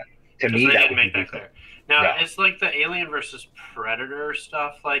Right. idea. To Because me, they that didn't would be make that decent. clear. Now, No. is like the Alien versus Predator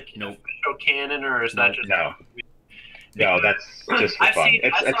stuff like Nope. official canon, or is that Nope. just No. No, that's just for fun.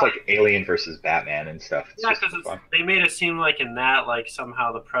 It's like Alien versus Batman and stuff. It's just because for fun. they made it seem like in that, like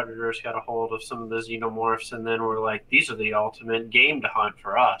somehow the Predators got a hold of some of the xenomorphs, and then were like, these are the ultimate game to hunt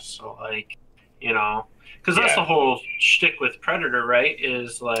for us. So like, because that's the whole shtick with Predator, right?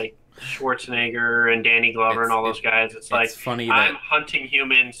 Is like Schwarzenegger and Danny Glover and all those guys. It's like, funny I'm that hunting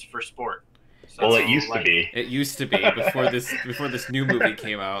humans for sport. So, well, it used to be. It used to be before this new movie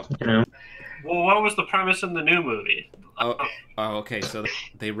came out. Well, what was the premise in the new movie? Oh, okay. So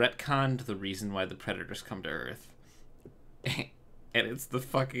they retconned the reason why the Predators come to Earth, and it's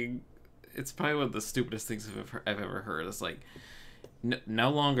it's probably one of the stupidest things I've ever heard. It's like, no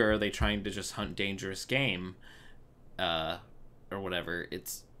longer are they trying to just hunt dangerous game, or whatever.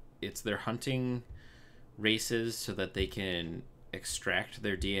 It's they're hunting races so that they can extract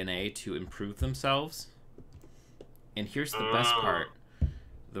their DNA to improve themselves. And here's the best part.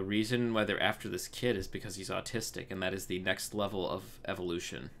 The reason why they're after this kid is because he's autistic, and that is the next level of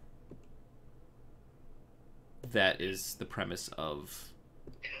evolution. That is the premise of...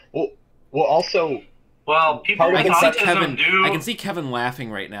 Well, also... Well, people with autism do... I can see Kevin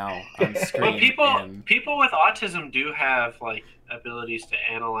laughing right now on screen. Well, people with autism do have, like, abilities to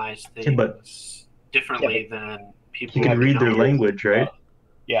analyze things differently than people... You can read their language, right?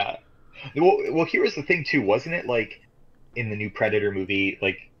 Yeah. Well, here's the thing, too. Wasn't it, like, in the new Predator movie,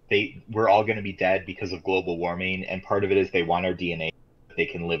 like, we're all going to be dead because of global warming, and part of it is they want our DNA so they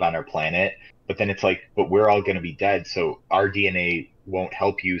can live on our planet. But then it's like, but we're all going to be dead, so our DNA won't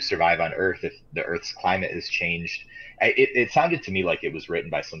help you survive on Earth if the Earth's climate has changed. It sounded to me like it was written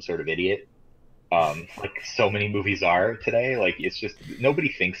by some sort of idiot. Like so many movies are today. Like, it's just, nobody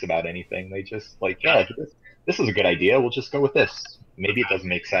thinks about anything. They just like, yeah, this is a good idea. We'll just go with this. Maybe it doesn't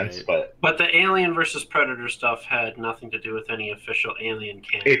make sense, but the Alien versus Predator stuff had nothing to do with any official Alien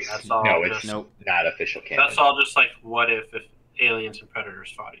canon. It's Nope. not official canon. That's all just like, what if aliens and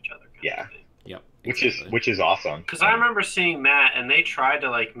predators fought each other? Yeah. Yep. Which is awesome. Because I remember seeing that, and they tried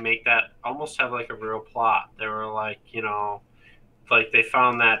to like make that almost have like a real plot. They were like, like they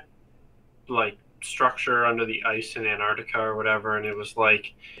found that like structure under the ice in Antarctica or whatever, and it was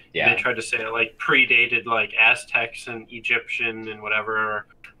like, they tried to say it like predated like Aztecs and Egyptian and whatever,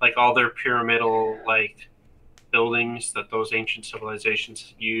 like all their pyramidal like buildings that those ancient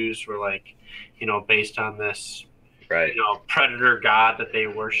civilizations used were like, based on this, right, predator god that they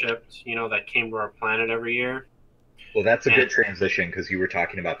worshipped, that came to our planet every year. Well, that's a good transition, because you were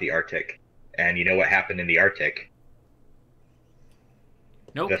talking about the Arctic, and you know what happened in the Arctic?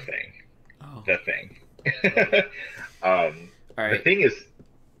 Nope. The Thing. Oh. The Thing. All right. The Thing is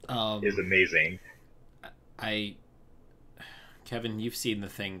amazing. Kevin, you've seen The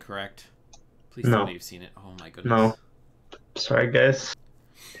Thing, correct? Please No. tell me you've seen it. Oh my goodness. No. Sorry, guys.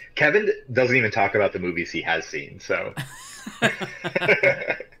 Kevin doesn't even talk about the movies he has seen, so. There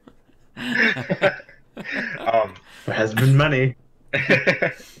has been money.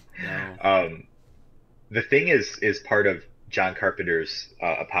 No. The Thing is part of John Carpenter's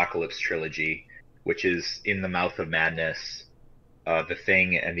Apocalypse trilogy, which is In the Mouth of Madness, The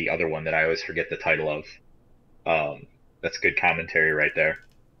Thing, and the other one that I always forget the title of. That's good commentary right there.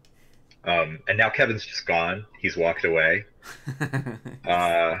 And now Kevin's just gone. He's walked away.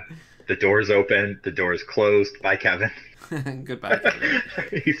 The door's open. The door's closed. Bye, Kevin. Goodbye, Kevin.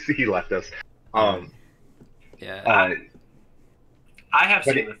 He left us. Yeah. I have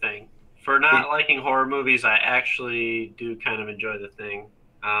seen The Thing. For not liking horror movies, I actually do kind of enjoy The Thing.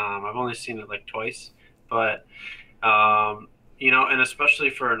 I've only seen it like twice, but and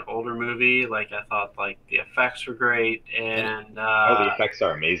especially for an older movie, like I thought, like the effects were great, and the effects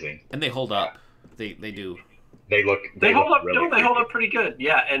are amazing, and they hold up. They do. They hold up. really they hold up pretty good.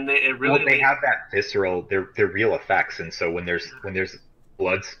 Yeah, and they have that visceral. They're real effects, and so when there's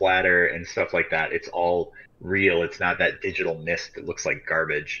blood splatter and stuff like that, it's all real. It's not that digital mist that looks like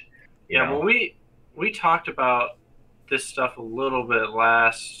garbage. You know? Well, we talked about this stuff a little bit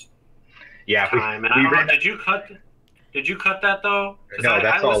last time, and I don't know, did you cut that though? No,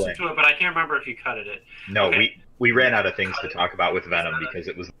 I listened to it, but I can't remember if you cut it. No, okay. we ran out of things to talk about with Venom because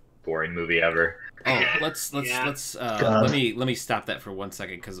it was the most boring movie ever. Oh, let's let me stop that for 1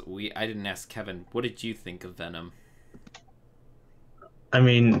 second, because I didn't ask Kevin. What did you think of Venom? I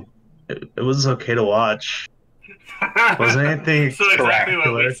mean, it was okay to watch. Wasn't anything so exactly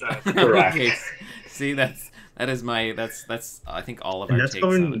what we said. Correct. Okay, see, that's I think all of our takes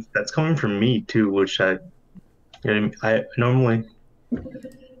on it. That's coming from me too, which I normally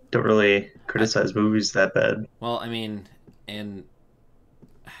don't really criticize movies that bad. Well, I mean, and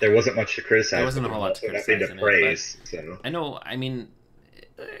there wasn't much to criticize. there wasn't but a whole lot to also nothing criticize to in praise. it. So But I know. I mean,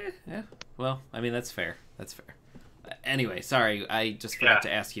 yeah. Well, I mean that's fair. That's fair. Anyway, sorry, I just forgot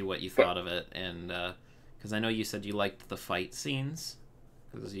to ask you what you thought of it, and because I know you said you liked the fight scenes,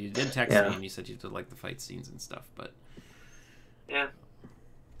 because you did text me and you said you did like the fight scenes and stuff, but Yeah.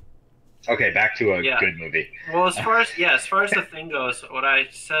 okay, back to a good movie. Well, as far as the thing goes, what I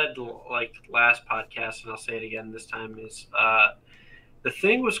said like last podcast, and I'll say it again this time, is the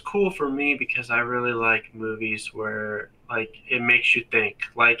thing was cool for me because I really like movies where like it makes you think.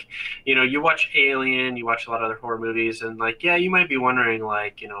 Like, you know, you watch Alien, you watch a lot of other horror movies, and like, yeah, you might be wondering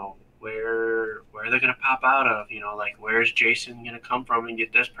like, you know, where they're gonna pop out of, you know, like where's Jason gonna come from and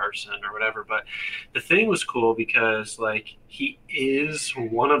get this person or whatever. But the thing was cool because like he is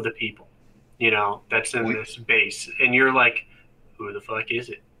one of the people, you know, that's in this base, and you're like, who the fuck is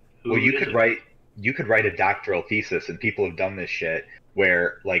it? Who Well, is it? you could write a doctoral thesis, and people have done this shit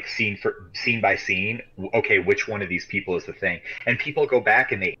where like scene by scene, okay, which one of these people is the thing, and people go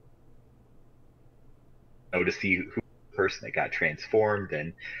back and they know to see who the person that got transformed,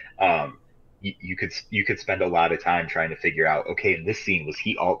 and you could spend a lot of time trying to figure out, okay, in this scene was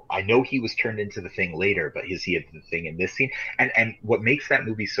he all? I know he was turned into the thing later, but is he the thing in this scene? And what makes that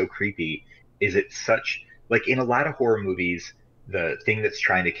movie so creepy is it's such like in a lot of horror movies, the thing that's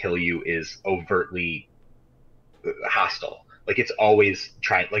trying to kill you is overtly hostile. Like it's always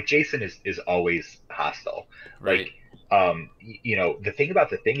trying. Like Jason is always hostile. right. Like you know, the thing about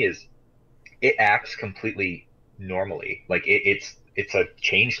the thing is it acts completely normally. Like it's a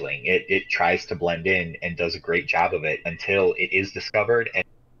changeling. It tries to blend in and does a great job of it until it is discovered, and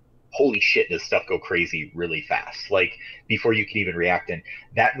holy shit, does stuff go crazy really fast. Like before you can even react. And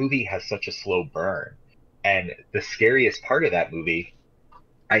that movie has such a slow burn. And the scariest part of that movie,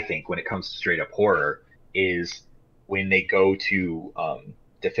 I think, when it comes to straight up horror, is when they go to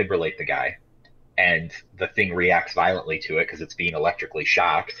defibrillate the guy, and the thing reacts violently to it because it's being electrically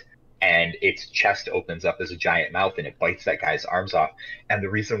shocked, and its chest opens up as a giant mouth and it bites that guy's arms off. And the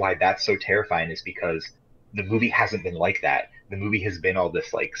reason why that's so terrifying is because the movie hasn't been like that. The movie has been all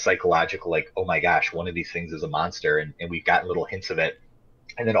this like psychological, like, oh my gosh, one of these things is a monster, and we've gotten little hints of it,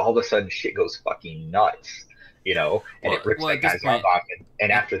 and then all of a sudden shit goes fucking nuts, you know, and it rips Well, that at this guy's arm point, off,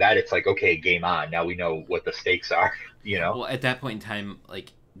 and after that it's like, okay, game on, now we know what the stakes are, you know. well, at that point in time,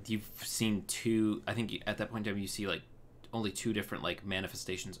 like you've seen two. I think at that point in time, you see like only two different like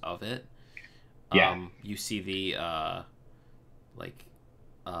manifestations of it. Yeah. You see like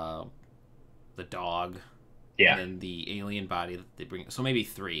the dog, Yeah. and then the alien body that they bring. So maybe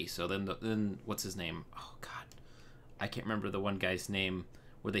three. So then what's his name? Oh God, I can't remember the one guy's name.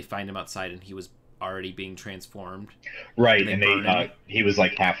 Where they find him outside and he was already being transformed. Right, and they he was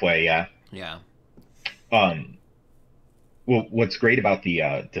like halfway, yeah. Yeah. Well, what's great about the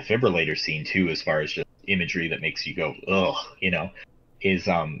defibrillator scene too, as far as just imagery that makes you go ugh, you know, is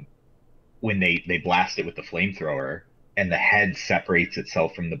when they blast it with the flamethrower and the head separates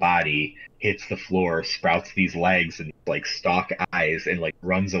itself from the body, hits the floor, sprouts these legs and like stalk eyes, and like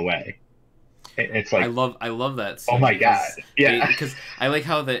runs away. And it's like I love that scene. Oh my god, yeah. because I like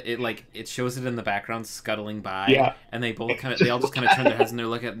how it shows it in the background scuttling by, Yeah. and they all just kind of turn their heads and they're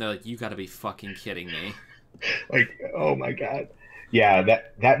looking at it and they're like, you got to be fucking kidding me. Like, oh my god, yeah,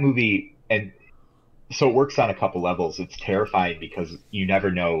 that movie. And so it works on a couple levels. It's terrifying because you never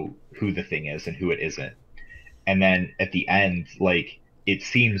know who the thing is and who it isn't, and then at the end, like, it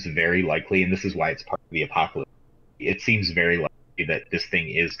seems very likely, and this is why it's part of the apocalypse, it seems very likely that this thing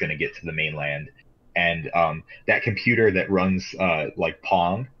is going to get to the mainland, and that computer that runs like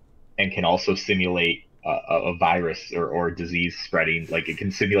Pong and can also simulate a virus or disease spreading, like it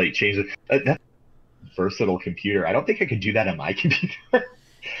can simulate changes. That's a versatile computer. I don't think I could do that on my computer.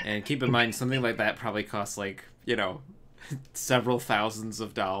 And keep in mind, something like that probably costs like, you know, several thousands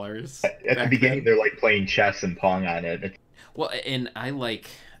of dollars. At the beginning, they're like playing chess and Pong on it. Well, and I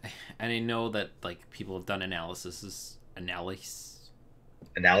know that like people have done analyses. Excuse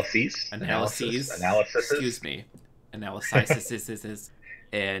me, analysis,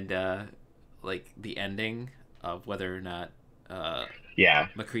 and like the ending of whether or not Yeah,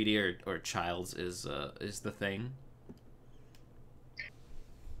 McCready or Childs is the thing.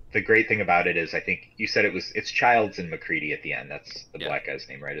 the great thing about it is, I think you said it's Childs and McCready at the end. That's the black guy's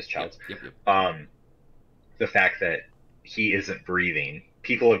name, right? Is Childs. Yep. The fact that he isn't breathing.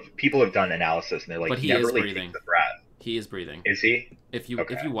 People have done analysis and they're like, but he never is really breathing. takes a breath. He is breathing. Is he? If you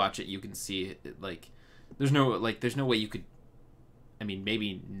watch it, you can see it, like there's no way you could. I mean,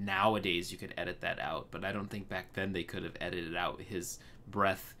 maybe nowadays you could edit that out, but I don't think back then they could have edited out his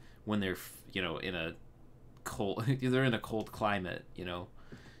breath when they're, you know, in a cold. They're in a cold climate. You know,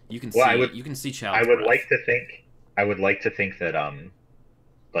 Well, you can see I child's would like breath. to think, I would like to think that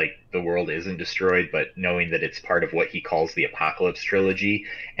like the world isn't destroyed, but knowing that it's part of what he calls the Apocalypse trilogy,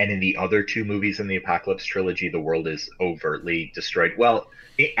 and in the other two movies in the Apocalypse trilogy, the world is overtly destroyed. Well,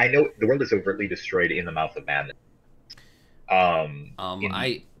 I know the world is overtly destroyed in the Mouth of Madness. In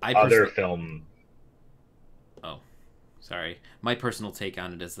the I other personally. film, Oh, sorry. My personal take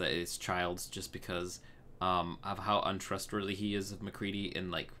on it is that it's Childs just because of how untrustworthy he is of McCready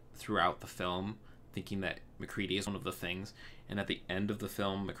and like throughout the film, thinking that McCready is one of the things. And at the end of the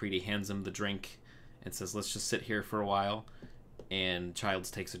film, McCready hands him the drink and says, "Let's just sit here for a while." And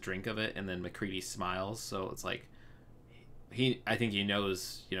Childs takes a drink of it, and then McCready smiles. So it's like I think he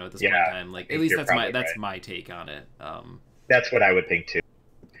knows, you know, at this point in yeah, time. I Like at think least you're probably that's right. my take on it. That's what I would think too.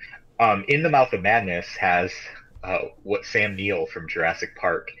 In the Mouth of Madness has what Sam Neill from Jurassic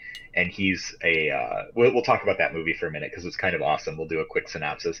Park, and he's a. We'll talk about that movie for a minute because it's kind of awesome. We'll do a quick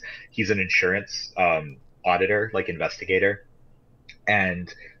synopsis. He's an insurance auditor, like investigator,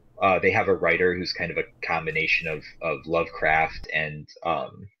 and they have a writer who's kind of a combination of Lovecraft and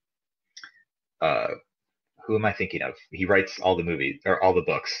uh, who am I thinking of? He writes all the movies or all the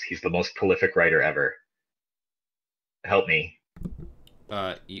books. He's the most prolific writer ever. Help me,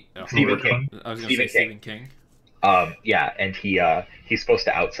 Stephen Robert horror. King. Crumb. I was gonna say Stephen King. Stephen King. Yeah, and he's supposed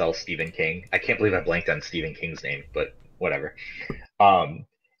to outsell Stephen King. I can't believe I blanked on Stephen King's name, but whatever. Um,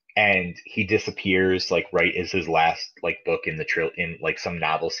 and he disappears like right as his last like book in the in like some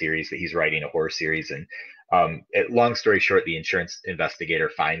novel series that he's writing, a horror series. And long story short, the insurance investigator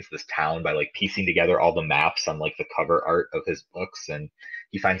finds this town by like piecing together all the maps on like the cover art of his books, and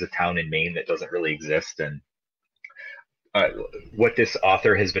he finds a town in Maine that doesn't really exist. And uh, what this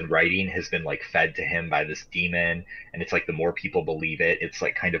author has been writing has been like fed to him by this demon, and it's like the more people believe it, it's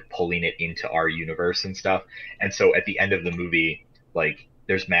like kind of pulling it into our universe and stuff. And so at the end of the movie, like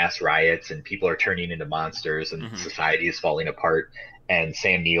there's mass riots and people are turning into monsters and Mm-hmm. society is falling apart, and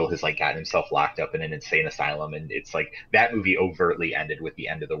Sam Neill has like gotten himself locked up in an insane asylum, and it's like that movie overtly ended with the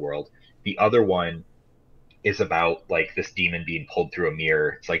end of the world. The other one is about like this demon being pulled through a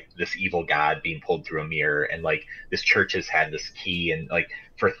mirror. It's like this evil god being pulled through a mirror, and like this church has had this key, and like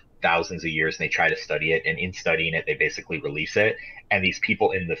for thousands of years, and they try to study it, and in studying it, they basically release it, and these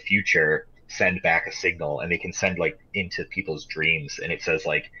people in the future send back a signal, and they can send like into people's dreams, and it says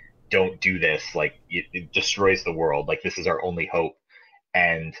like, "Don't do this. Like it destroys the world. Like this is our only hope."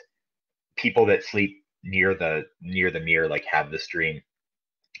 And people that sleep near the mirror like have this dream,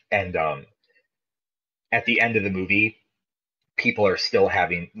 and at the end of the movie people are still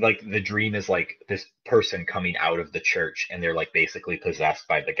having like the dream is like this person coming out of the church, and they're like basically possessed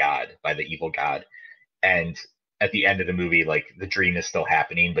by the god, by the evil god. And at the end of the movie, like the dream is still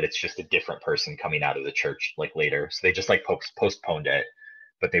happening, but it's just a different person coming out of the church like later. So they just like postponed it,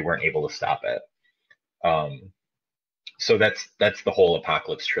 but they weren't able to stop it. um so that's the whole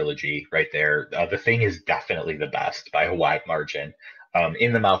Apocalypse trilogy right there. The Thing is definitely the best by a wide margin.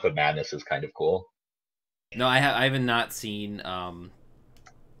 In the Mouth of Madness is kind of cool. No, I haven't not seen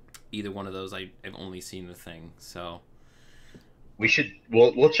either one of those. I've only seen The Thing, so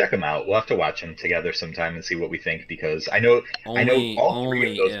We'll check them out. We'll have to watch them together sometime and see what we think, because I know all three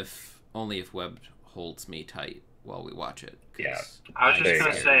of those. only if Webb holds me tight while we watch it, Yeah, because I was I'm just there you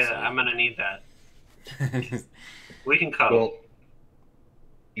gonna go. say scared. I'm gonna need that. So. We can cuddle. Well,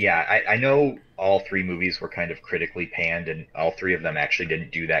 yeah, I know all three movies were kind of critically panned, and all three of them actually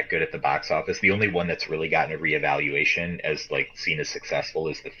didn't do that good at the box office. The only one that's really gotten a reevaluation as like seen as successful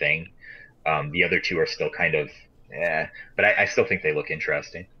is The Thing. The other two are still kind of, yeah, but I still think they look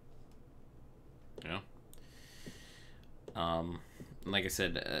interesting. Yeah. Like I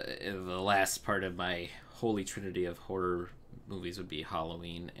said, the last part of my holy trinity of horror movies would be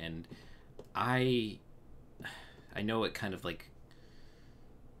Halloween, and I I know it kind of like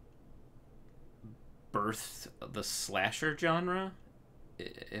birthed the slasher genre,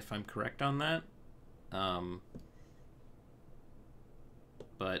 if I'm correct on that. Um,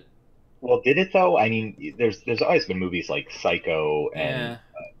 but Well, did it though? I mean, there's always been movies like Psycho, and yeah,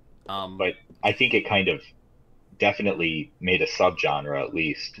 um, but I think it kind of definitely made a subgenre at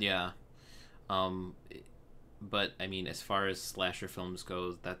least. yeah. Um, but I mean, as far as slasher films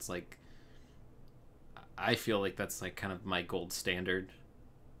goes, that's like I feel like that's like kind of my gold standard.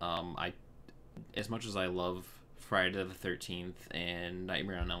 I as much as I love Friday the 13th and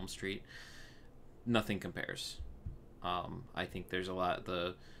Nightmare on Elm Street, nothing compares. I think there's a lot.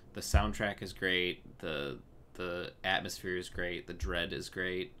 The soundtrack is great. The atmosphere is great. The dread is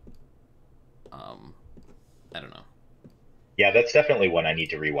great. Um, I don't know. Yeah, that's definitely one I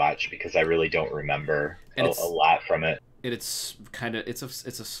need to rewatch because I really don't remember And a lot from it. it's kind of it's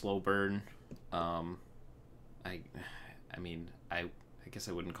a slow burn. Um, I I mean I guess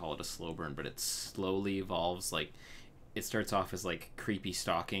I wouldn't call it a slow burn, but it slowly evolves. Like it starts off as like creepy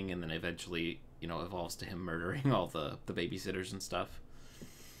stalking, and then eventually evolves to him murdering all the babysitters and stuff.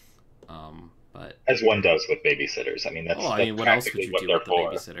 But As one does with babysitters. I mean, oh, I that's mean, what else would practically you what do they're with the for.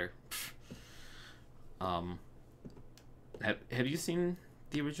 babysitter? Um, have you seen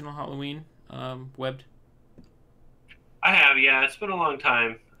the original Halloween webbed? I have, yeah. It's been a long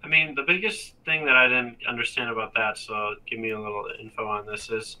time. I mean, the biggest thing that I didn't understand about that, so give me a little info on this,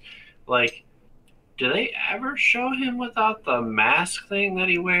 is like, do they ever show him without the mask thing that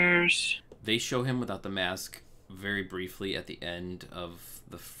he wears? They show him without the mask very briefly at the end of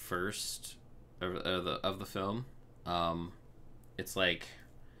the first of the film. Um, it's like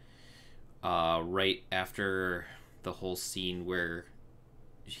right after the whole scene where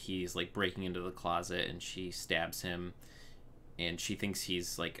he's like breaking into the closet and she stabs him and she thinks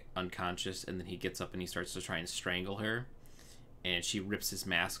he's like unconscious, and then he gets up and he starts to try and strangle her, and she rips his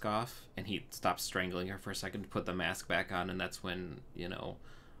mask off and he stops strangling her for a second to put the mask back on, and that's when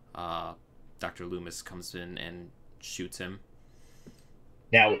uh, Dr. Loomis comes in and shoots him.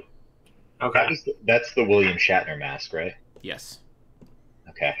 Now, Okay. that's the William Shatner mask, right? Yes.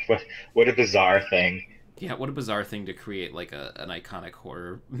 Okay. What a bizarre thing. Yeah, what a bizarre thing to create like an iconic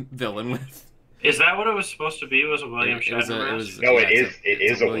horror villain with. Is that what it was supposed to be? Was a William It was Shatner a, it mask? was No, yeah, it it's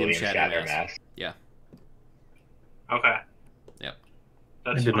is a William Shatner mask. Yeah. Okay. Yep.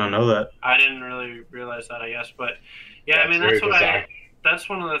 I That's did not fine. know that. I didn't really realize that, I guess, but yeah, I That's mean very that's what bizarre. that's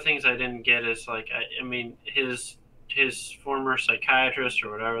one of the things I didn't get is like I mean his former psychiatrist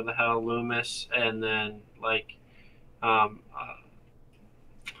or whatever the hell Loomis, and then like um uh,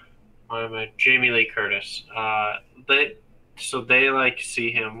 why am I Jamie Lee Curtis. They like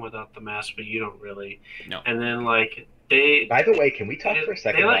see him without the mask, but you don't really. No. And then like they By the way, can we talk for a they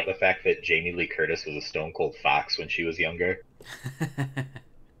second about like the fact that Jamie Lee Curtis was a stone cold fox when she was younger?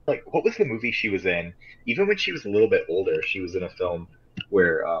 Like, what was the movie she was in? Even when she was a little bit older, she was in a film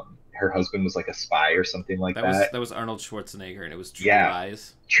where her husband was like a spy or something like that. that was Arnold Schwarzenegger, and it was True Yeah,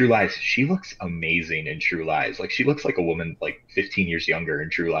 Lies. True Lies. She looks amazing in True Lies. Like, she looks like a woman like 15 years younger in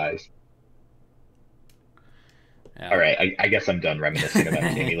True Lies. Yeah. All right, I guess I'm done reminiscing about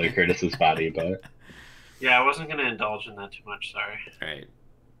Jamie Lee Curtis's body, but yeah, I wasn't gonna indulge in that too much. Sorry. Right.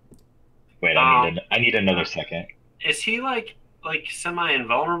 wait, I need another second. Is he like semi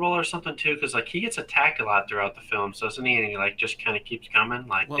invulnerable or something too? Because like he gets attacked a lot throughout the films, doesn't he? And he like just kind of keeps coming.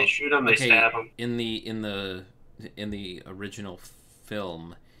 Like Well, they shoot him, they okay, stab him. in the original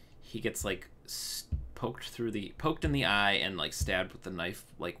film, he gets like poked in the eye and like stabbed with the knife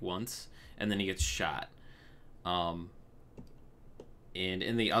like once, and then he gets shot. And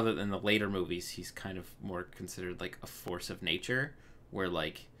in the later movies, he's kind of more considered like a force of nature, where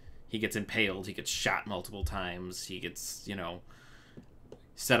like he gets impaled, he gets shot multiple times, he gets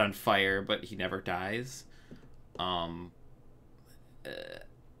set on fire, but he never dies. Um,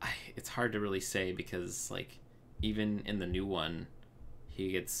 it's hard to really say because like even in the new one,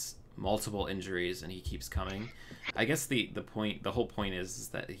 he gets multiple injuries and he keeps coming. I guess the whole point is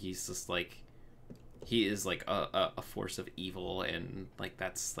that he's just like he is like a force of evil, and like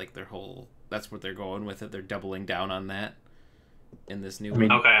that's like that's what they're going with it. They're doubling down on that in this new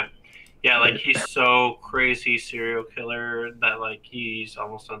one. Okay. Yeah, like he's so crazy serial killer that like he's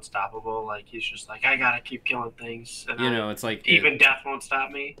almost unstoppable. Like he's just like I gotta keep killing things, and It's like even death won't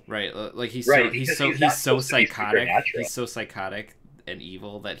stop me. right. Like he's Right, he's because he's not so supposed to be psychotic. supernatural. He's so psychotic and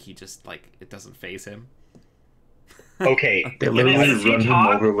evil that he just like it doesn't faze him. Okay, They And literally does he run him talk?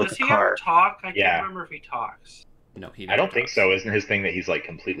 over with Does a he ever car. talk? I Yeah. can't remember if he talks. No, he. I don't think talks. so. Isn't his thing that he's like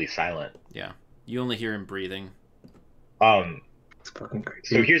completely silent? Yeah, you only hear him breathing. It's fucking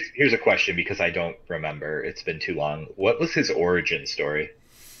So crazy. here's a question because I don't remember. It's been too long. What was his origin story?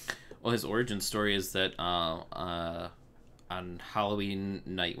 Well, his origin story is that on Halloween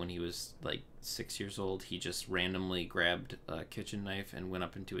night when he was like 6 years old, he just randomly grabbed a kitchen knife and went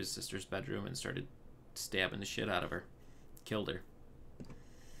up into his sister's bedroom and started stabbing the shit out of her, killed her,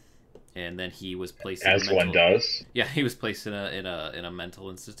 and then he was placed As in a one mental, does. yeah, he was placed in a mental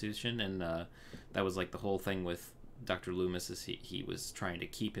institution, and that was like the whole thing with Dr. Loomis is he was trying to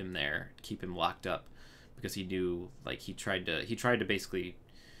keep him there, keep him locked up, because he knew like he tried to basically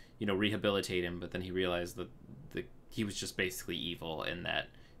rehabilitate him, but then he realized that he was just basically evil and that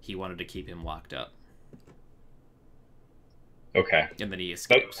he wanted to keep him locked up, Okay. and then he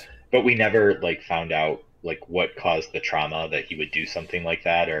escapes. But we never like found out like what caused the trauma that he would do something like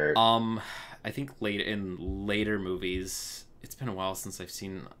that or I think later movies, it's been a while since I've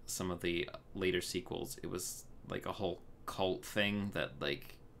seen some of the later sequels. It was like a whole cult thing that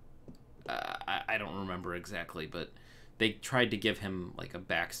like I don't remember exactly, but they tried to give him like a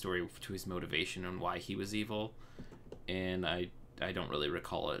backstory to his motivation and why he was evil, and I don't really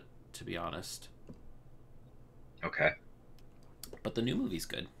recall it, to be honest. Okay. But the new movie's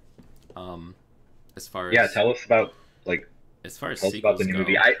good. As far Yeah, as like as far as tell us about the sequels new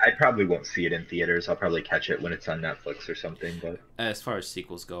movie. go, I probably won't see it in theaters. I'll probably catch it when it's on Netflix or something. But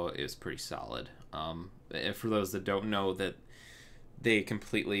it was pretty solid. And for those that don't know, that they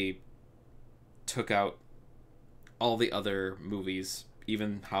completely took out all the other movies,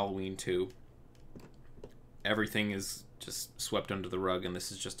 even Halloween 2. Everything is just swept under the rug, and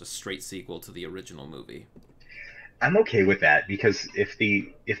this is just a straight sequel to the original movie. I'm okay with that because if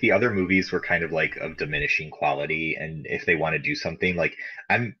the other movies were kind of like of diminishing quality, and if they want to do something like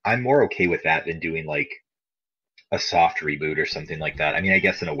I'm more okay with that than doing like a soft reboot or something like that. I mean, I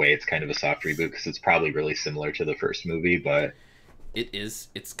guess in a way it's kind of a soft reboot because it's probably really similar to the first movie, but It is.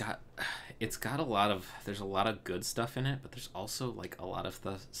 It's got a lot of. There's a lot of good stuff in it, but there's also like a lot of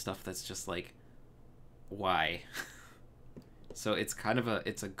the stuff that's just like, why? So it's kind of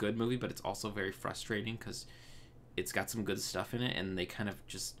it's a good movie, but it's also very frustrating because it's got some good stuff in it, and they kind of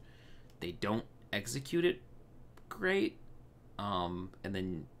just they don't execute it great. And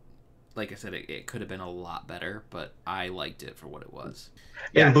then, like I said, it could have been a lot better, but I liked it for what it was.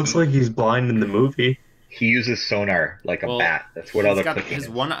 Yeah, yeah, it looks like he's blind in the movie. he uses sonar like a Well, bat. That's what all he's the got clicking his is.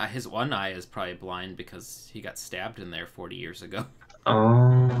 one eye is probably blind because he got stabbed in there 40 years ago.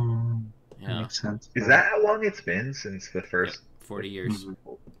 Oh, that Yeah. makes sense. Is that how long it's been since the Yep. first? 40 years.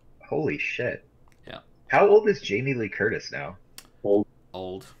 Mhm. Holy shit! Yeah. How old is Jamie Lee Curtis now?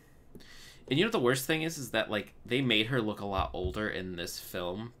 Old. And you know the worst thing is that like they made her look a lot older in this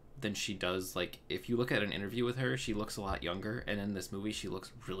film than she does. Like if you look at an interview with her, she looks a lot younger, and in this movie she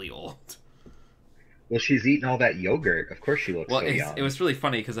looks really old. Well, she's eating all that yogurt. Of course she looks Well, so it young. was really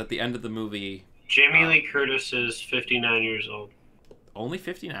funny because at the end of the movie, Jamie Lee Curtis is 59 years old. only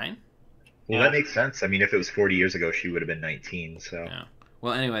 59. Well, Yeah. that makes sense. I mean, if it was 40 years ago, she would have been 19. So Yeah.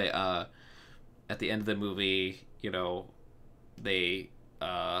 Well, anyway, at the end of the movie, they,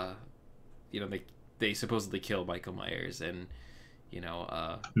 uh, they supposedly kill Michael Myers, and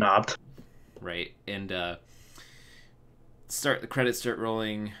Not. right, and the credits start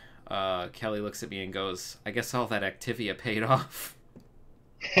rolling. Kelly looks at me and goes, "I guess all that Activia paid off."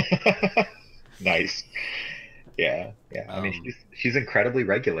 nice. Yeah, yeah. I mean, Um, she's incredibly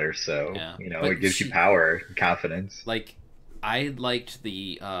regular, so yeah, it but gives you power and confidence. like I liked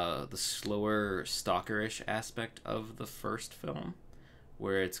the slower stalkerish aspect of the first film,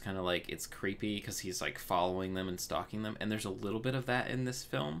 where it's kind of like it's creepy because he's like following them and stalking them, and there's a little bit of that in this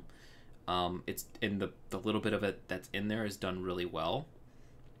film. It's in the little bit of it that's in there is done really well.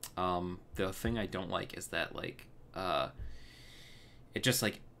 The thing I don't like is that like it just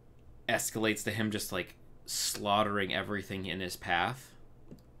like escalates to him just like slaughtering everything in his path.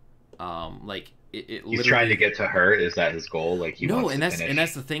 Like it He's trying to get to her. Is that his goal? Like he no, wants and to that's finish. and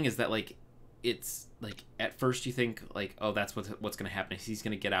that's the thing is that like it's like at first you think like, oh, that's what's gonna happen. He's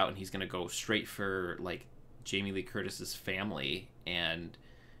gonna get out and he's gonna go straight for like Jamie Lee Curtis's family, and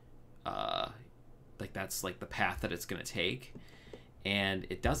like that's like the path that it's gonna take, and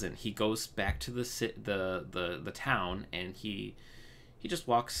it doesn't. He goes back to the town, and he just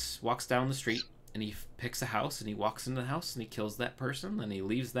walks down the street, and he picks a house, and he walks into the house, and he kills that person, and he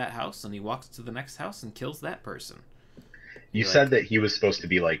leaves that house, and he walks to the next house and kills that person. You You're said like, that he was supposed to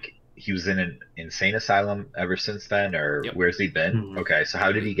be like he was in an insane asylum ever since then, or yep. where's he been? Mhm. Okay, so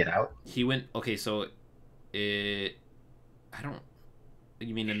how did he get out? He went. Okay, so it. I don't.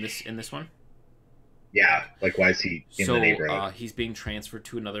 You mean in this one? Yeah, like why is he in So the neighborhood? he's being transferred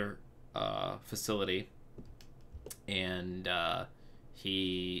to another facility, and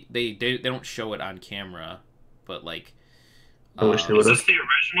they don't show it on camera, but like I wish they Is would this the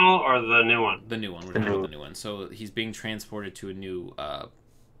original or the new one? the new one. We're talking about the new one. So he's being transported to a new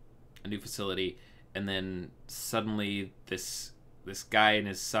facility, and then suddenly this guy and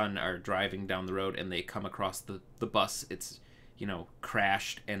his son are driving down the road, and they come across the bus. It's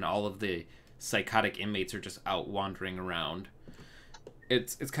crashed, and all of the psychotic inmates are just out wandering around.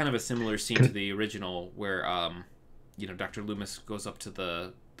 It's kind of a similar scene to the original where Dr. Loomis goes up to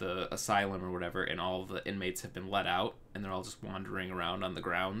the asylum or whatever, and all of the inmates have been let out, and they're all just wandering around on the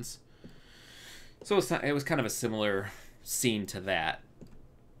grounds. So it was kind of a similar scene to that.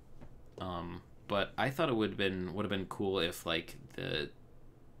 But I thought it would have been cool if like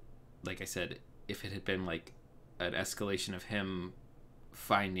I said, if it had been like an escalation of him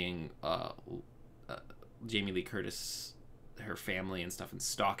finding Jamie Lee Curtis her family and stuff and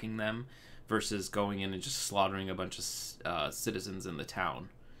stalking them versus going in and just slaughtering a bunch of citizens in the town.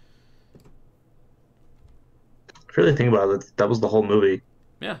 If you really think about it, that was the whole movie.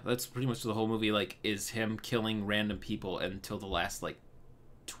 Yeah, that's pretty much the whole movie. Like, is him killing random people until the last like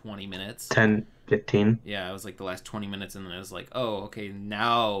 20 minutes. 10, 15. Yeah, it was like the last 20 minutes, and then it was like, oh, okay,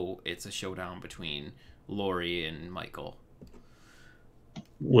 now it's a showdown between Laurie and Michael,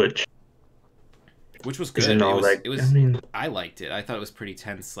 Which was good. isn't all that. It was. I mean, I liked it. I thought it was pretty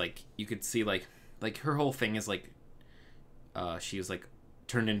tense. Like you could see, like her whole thing is like, she was like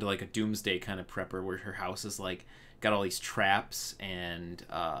turned into like a doomsday kind of prepper, where her house is like got all these traps and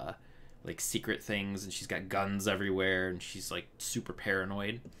like secret things, and she's got guns everywhere, and she's like super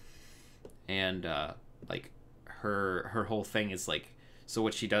paranoid. And like her whole thing is like, so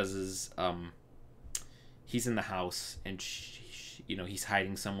what she does is he's in the house, and he's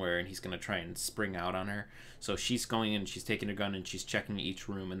hiding somewhere, and he's gonna try and spring out on her. So she's going in, she's taking her gun, and she's checking each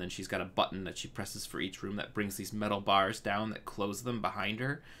room, and then she's got a button that she presses for each room that brings these metal bars down that close them behind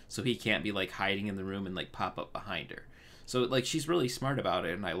her, so he can't be like hiding in the room and like pop up behind her. So like she's really smart about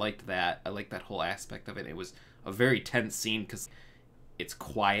it, and I liked that. I liked that whole aspect of it. It was a very tense scene because it's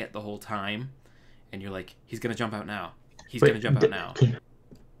quiet the whole time, and you're like, he's gonna jump out now. He's gonna jump out now.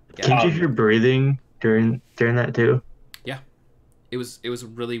 Can't you hear breathing during that too? Yeah, it was a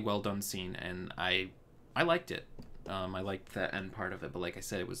really well done scene, and I liked it. I liked that end part of it, but like I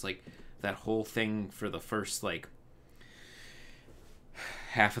said, it was like that whole thing for the first like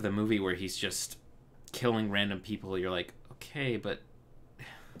half of the movie where he's just killing random people. You're like, okay, but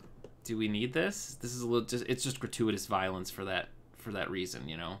do we need this? This is a little it's just gratuitous violence for that reason,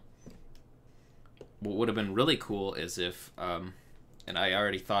 you know. What would have been really cool is if and I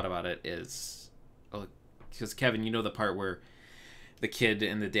already thought about it, is because Kevin, you know the part where the kid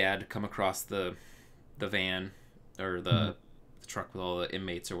and the dad come across the van or the truck with all the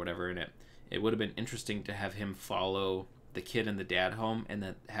inmates or whatever in it. It would have been interesting to have him follow the kid and the dad home, and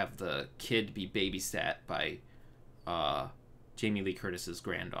then have the kid be babysat by Jamie Lee Curtis's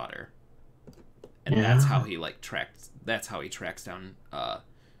granddaughter, and that's how he tracks down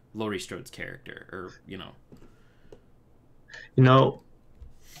Laurie Strode's character, or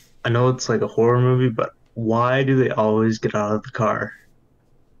I know it's like a horror movie, but why do they always get out of the car?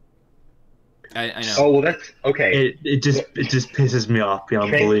 I know. Oh well, that's okay. It just pisses me off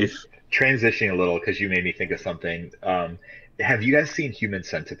beyond belief. Transitioning a little because you made me think of something. Have you guys seen Human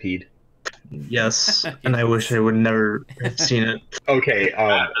Centipede? Yes, and I wish I would never have seen it. Okay,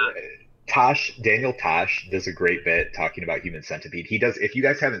 Daniel Tosh does a great bit talking about Human Centipede. He does, if you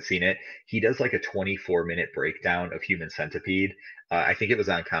guys haven't seen it, he does like a 24-minute breakdown of Human Centipede. I think it was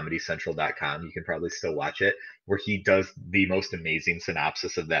on ComedyCentral.com. You can probably still watch it, where he does the most amazing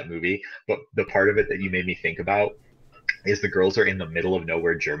synopsis of that movie. But the part of it that you made me think about is the girls are in the middle of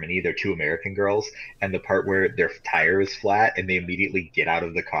nowhere, Germany. They're two American girls, and the part where their tire is flat and they immediately get out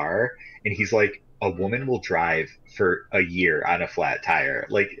of the car, and he's like, a woman will drive for a year on a flat tire.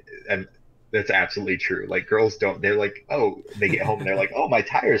 Like, and that's absolutely true. Like, girls don't, they're like, oh, they get home and they're like, oh, my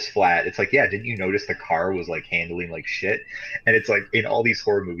tire's flat. It's like, yeah, didn't you notice the car was like handling like shit? And it's like in all these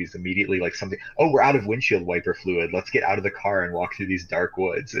horror movies, immediately like something, oh, we're out of windshield wiper fluid. Let's get out of the car and walk through these dark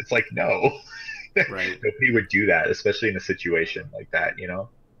woods. It's like, no. Right. Nobody would do that, especially in a situation like that, you know?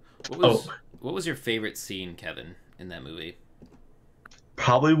 What was your favorite scene, Kevin, in that movie?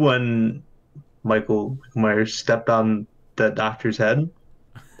 Probably when Michael Myers stepped on the doctor's head.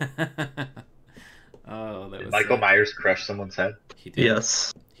 Oh, that was Michael Myers crushed someone's head. He did.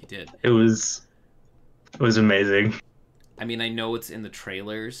 Yes, he did. It was amazing. I mean, I know it's in the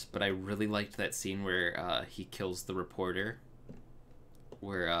trailers, but I really liked that scene where he kills the reporter.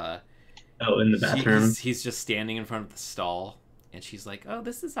 Where in the bathroom, he's just standing in front of the stall, and she's like, "Oh,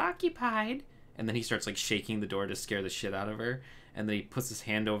 this is occupied," and then he starts like shaking the door to scare the shit out of her. And then he puts his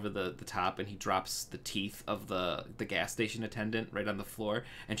hand over the top, and he drops the teeth of the gas station attendant right on the floor.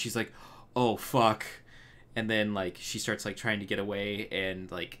 And she's like, oh, fuck. And then, like, she starts, like, trying to get away,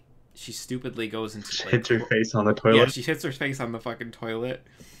 and, like, she stupidly goes into, like... hits her face on the toilet. Yeah, she hits her face on the fucking toilet.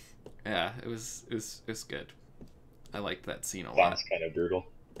 Yeah, it was good. I liked that scene a lot. Sounds kind of brutal.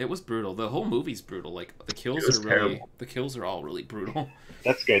 It was brutal. The whole movie's brutal. Like, the kills are terrible. The kills are all really brutal.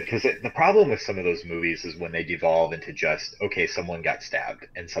 That's good, because the problem with some of those movies is when they devolve into just, okay, someone got stabbed,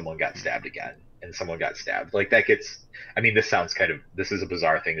 and someone got stabbed again, and someone got stabbed. Like, that gets, I mean, this is a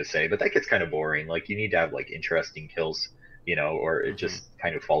bizarre thing to say, but that gets kind of boring. Like, you need to have, like, interesting kills, or it just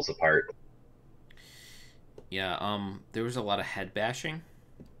kind of falls apart. Yeah, there was a lot of head bashing.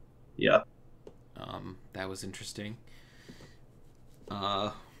 Yeah. That was interesting.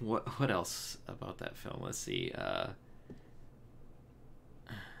 What else about that film? Let's see.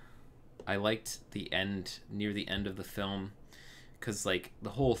 I liked the end, near the end of the film, because like the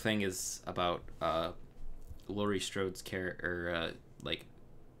whole thing is about Laurie Strode's character,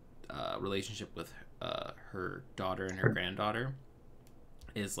 relationship with her daughter and her granddaughter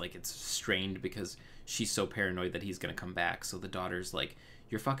is like it's strained because she's so paranoid that he's gonna come back. So the daughter's like,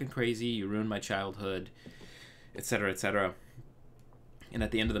 "You're fucking crazy. You ruined my childhood," etc., etc. And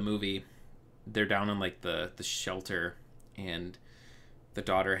at the end of the movie, they're down in like the shelter, and the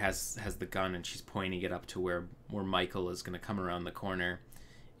daughter has the gun and she's pointing it up to where Michael is gonna come around the corner,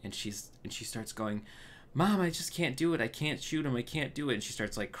 and she starts going, "Mom, I just can't do it. I can't shoot him. I can't do it." And she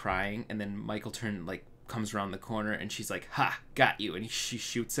starts like crying, and then Michael comes around the corner, and she's like, "Ha, got you!" And she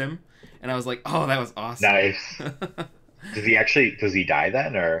shoots him, and I was like, "Oh, that was awesome." Nice. Does he die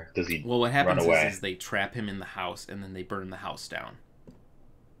then, or does he Well, what happens run away? is they trap him in the house, and then they burn the house down.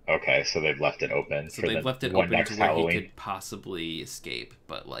 Okay, so they've left it open So for they've the left it one open next to where Halloween. he could possibly escape,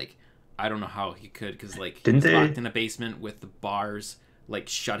 but like, I don't know how he could, because like he Didn't was they- locked in a basement with the bars like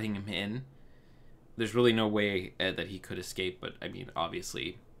shutting him in. There's really no way that he could escape, but I mean,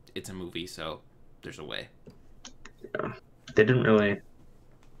 obviously, it's a movie, so there's a way. They didn't really.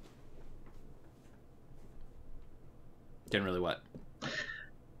 Didn't really what?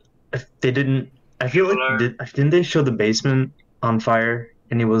 They didn't. I feel like didn't they show the basement on fire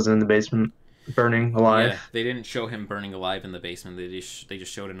and he was in the basement burning alive? Yeah, they didn't show him burning alive in the basement. They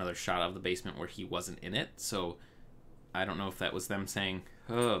just showed another shot of the basement where he wasn't in it. So I don't know if that was them saying,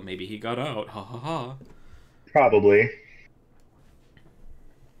 "Oh, maybe he got out." Ha ha ha. Probably.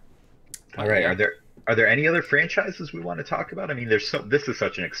 But All right. yeah. Are there any other franchises we want to talk about? I mean, this is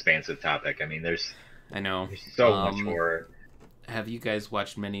such an expansive topic. I mean, there's I know. so much horror. Have you guys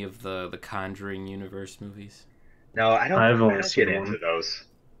watched many of the Conjuring universe movies? No, I've I only don't seen get one. into those.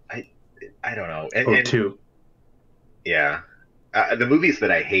 I don't know. Two. Yeah. The movies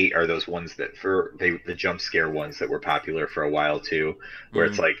that I hate are those ones that the jump scare ones that were popular for a while too, where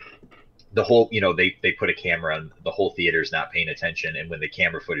it's like the whole, they put a camera on the whole theater's not paying attention, and when the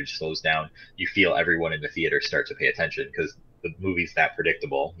camera footage slows down, you feel everyone in the theater start to pay attention because the movie's that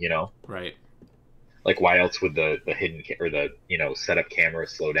predictable, Right. Like, why else would the hidden or the setup camera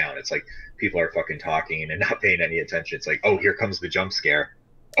slow down? It's like people are fucking talking and not paying any attention. It's like, oh, here comes the jump scare.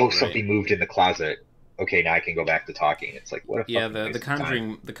 Oh, Right. something moved in the closet. Okay, now I can go back to talking. It's like, what a Yeah, fucking the waste of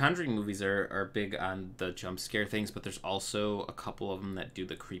time. Conjuring movies are big on the jump scare things, but there's also a couple of them that do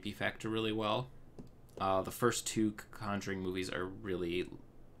the creepy factor really well. The first two Conjuring movies are really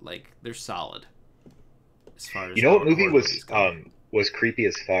they're solid as far as You know what movie horror movies go. was creepy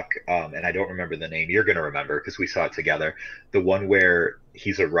as fuck, and I don't remember the name. You're gonna remember because we saw it together. The one where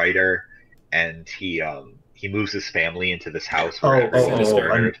he's a writer and he moves his family into this house where everyone is Sinister.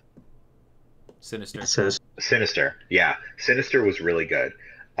 murdered. Sinister. It says Sinister, yeah, Sinister was really good.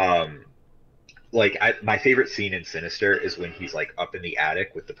 My favorite scene in Sinister is when he's like up in the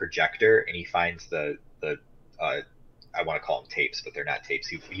attic with the projector and he finds the I want to call them tapes, but they're not tapes.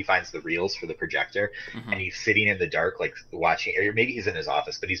 He finds the reels for the projector, Mhm. and he's sitting in the dark, like watching, or maybe he's in his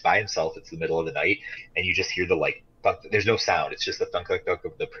office, but he's by himself. It's the middle of the night, and you just hear the thunk, there's no sound. It's just the thunk, thunk, thunk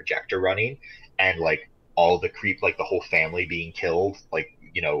of the projector running, and like all the creep, like the whole family being killed,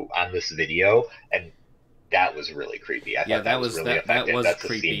 on this video, and that was really creepy. I Yeah, thought that was really that effective. was That's a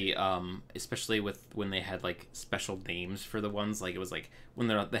scene. creepy. Especially when they had like special names for the ones. Like it was like when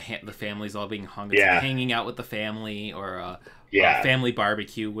they're the family's all being hung. It's Yeah. like hanging out with the family, or Yeah. family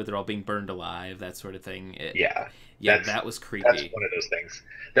barbecue where they're all being burned alive. That sort of thing. Yeah. That was That's creepy. one of those things.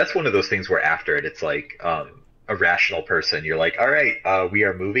 That's one of those things where after it, it's like a rational person. You're like, all right, we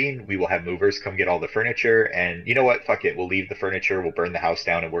are moving. We will have movers come get all the furniture, and you know what? Fuck it. We'll leave the furniture. We'll burn the house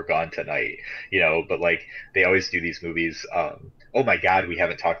down, and we're gone tonight. But like they always do these movies. Oh my God, we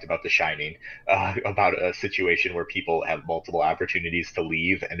haven't talked about The Shining, about a situation where people have multiple opportunities to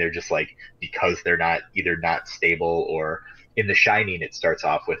leave, and they're just like, because they're not stable, or in The Shining, it starts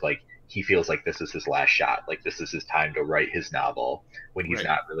off with like he feels like this is his last shot, like this is his time to write his novel when he's Right.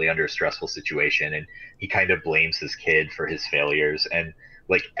 not really under a stressful situation, and he kind of blames his kid for his failures, and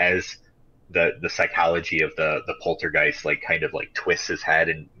like as the psychology of the poltergeist like kind of like twists his head,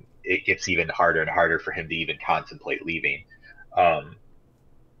 and it gets even harder and harder for him to even contemplate leaving. Um,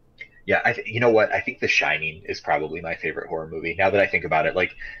 yeah, you know what? I think The Shining is probably my favorite horror movie. Now that I think about it,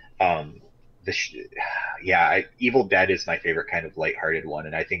 like, the sh- Evil Dead is my favorite kind of lighthearted one,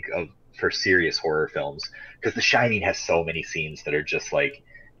 and I think of for serious horror films because The Shining has so many scenes that are just like,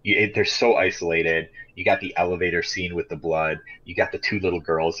 they're so isolated. You got the elevator scene with the blood. You got the two little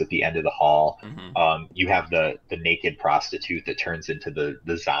girls at the end of the hall. Mhm. You have the naked prostitute that turns into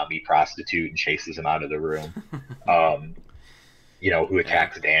the zombie prostitute and chases him out of the room. Who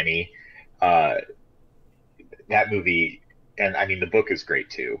attacks Danny. Uh, that movie, and I mean the book is great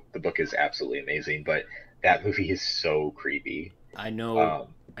too. The book is absolutely amazing, but that movie is so creepy. I know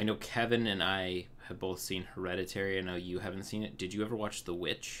Um, I know Kevin and I have both seen Hereditary. I know you haven't seen it. Did you ever watch The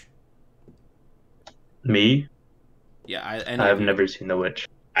Witch? Me, Yeah, I I know have you. never seen The Witch.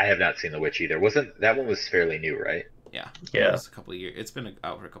 I have not seen The Witch either. Wasn't that one was fairly new, right? Yeah, that Yeah, was a couple of years. It's been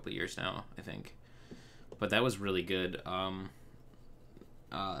out for a couple of years now, I think. But that was really good.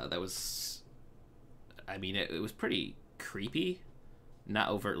 That was, I mean, it was pretty creepy, not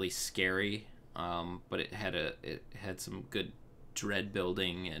overtly scary. But it had some good dread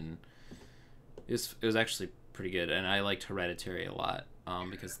building, and it was actually pretty good. And I liked Hereditary a lot.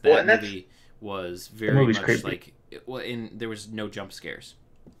 Because Well, that and that's movie was the very movie's much creepy. like well, there was no jump scares.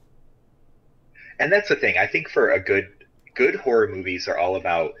 the thing. I think for a good horror movies are all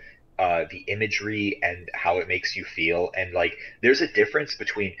about the imagery and how it makes you feel. And like, there's a difference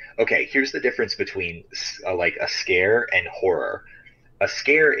between okay, here's the difference between like a scare and horror. A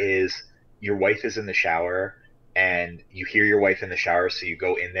scare is your wife is in the shower and you hear your wife in the shower, so you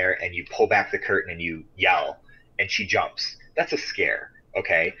go in there and you pull back the curtain and you yell and she jumps. That's a scare.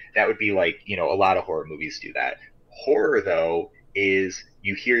 Okay, that would be like, a lot of horror movies do that. Horror though is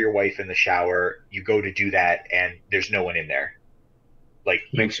you hear your wife in the shower, you go to do that and there's no one in there. Like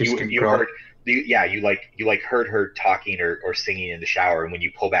Makes your skin you crawl. heard yeah, you like heard her talking or singing in the shower, and when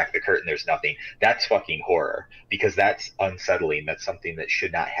you pull back the curtain there's nothing. That's fucking horror, because that's unsettling. That's something that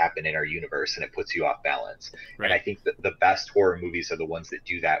should not happen in our universe, and it puts you off balance. And I Right. think that the best horror movies are the ones that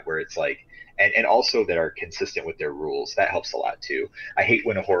do that, where it's like, and also that are consistent with their rules. That helps a lot too. I hate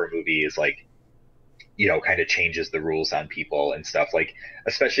when a horror movie is like, kind of changes the rules on people and stuff, like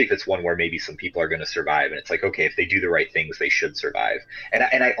especially if it's one where maybe some people are going to survive, and it's like, okay, if they do the right things they should survive. And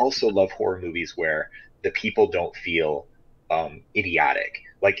I also love horror movies where the people don't feel idiotic,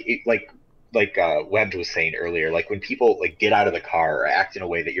 Webb was saying earlier, like when people like get out of the car or act in a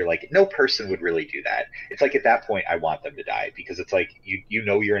way that you're like, no person would really do that. It's like at that point I want them to die, because it's like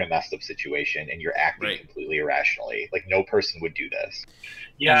you're in a messed up situation and you're acting Right. completely irrationally. Like no person would do this.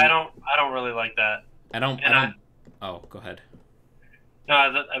 Yeah, And I don't really like that. I don't. I And don't. Oh, go ahead. no,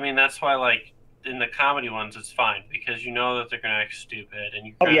 I mean that's why like in the comedy ones it's fine because you know that they're gonna act stupid and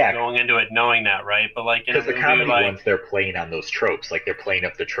you're Oh kind of yeah, going into it knowing that, right? But like in a because the movie comedy like ones, they're playing on those tropes, like they're playing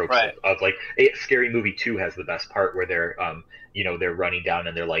up the tropes right, of like Scary Movie 2 has the best part where they're they're running down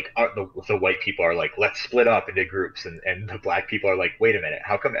and they're like, the white people are like, let's split up into groups, and the black people are like, wait a minute,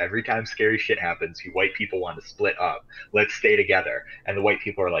 how come every time scary shit happens you white people want to split up? Let's stay together. And the white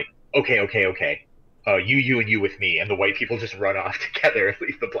people are like, okay, you and you with me, and the white people just run off together,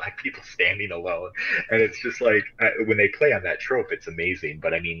 leave the black people standing alone. And it's just like, when they play on that trope, it's amazing.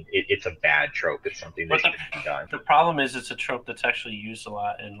 But I mean, it's a bad trope. It's something that but shouldn't be done. the problem is it's a trope that's actually used a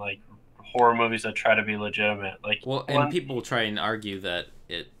lot in like horror movies that try to be legitimate. Like Well, and one, people try and argue that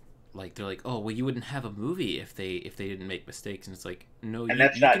like they're like, oh, well, you wouldn't have a movie if they didn't make mistakes, and it's like, no, And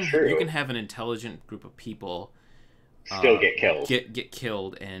that's not you can true. have an intelligent group of people Still get killed. get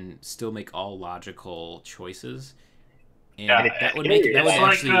killed and still make all logical choices, and yeah, And it's that would scary. that would it's like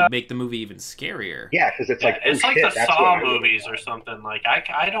actually make the movie even scarier. Yeah, because it's yeah, like, oh it's like shit, the that's what Saw I really movies or want. something. Like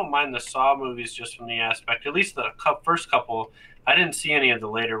I don't mind the Saw movies just from the aspect, at least the first couple. I didn't see any of the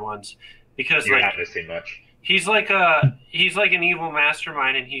later ones because You're like not missing much. he's like an evil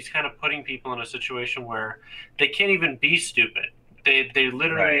mastermind and he's kind of putting people in a situation where they can't even be stupid. They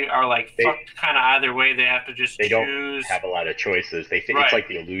literally Right. are like They fucked kind of either way. They have to just they don't choose. have a lot of choices. They think it's Right, like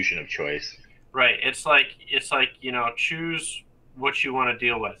the illusion of choice. right. It's like choose what you want to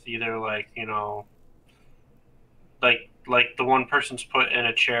deal with. Either like like the one person's put in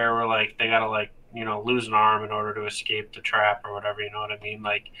a chair where like they gotta like lose an arm in order to escape the trap or whatever. You know what I mean?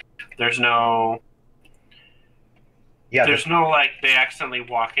 Like there's no Yeah, there's no like they accidentally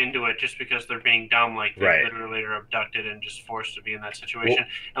walk into it just because they're being dumb, like they right. literally are abducted and just forced to be in that Well, situation.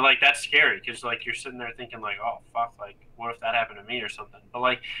 And like that's scary because like you're sitting there thinking like, oh fuck, like what if that happened to me or something. But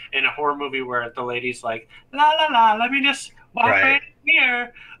like in a horror movie where the lady's like, la la la, let me just walk right. right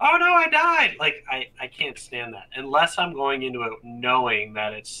here, oh no, I died, like I can't stand that unless I'm going into it knowing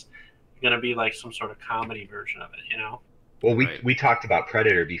that it's gonna be like some sort of comedy version of it. Well, we Right. we talked about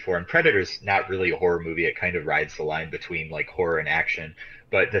Predator before, and Predator's not really a horror movie. It kind of rides the line between like horror and action.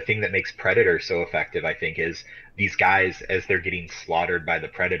 But the thing that makes Predator so effective, I think, is these guys as they're getting slaughtered by the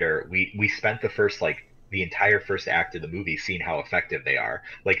Predator. We spent the entire first act of the movie seeing how effective they are.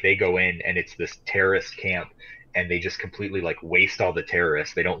 Like they go in and it's this terrorist camp, and they just completely like waste all the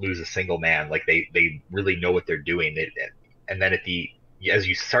terrorists. They don't lose a single man. Like they really know what they're doing. And then as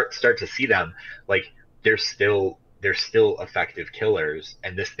you start to see them, like they're still they're still effective killers,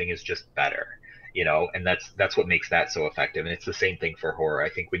 and this thing is just better. And that's what makes that so effective. And it's the same thing for horror. I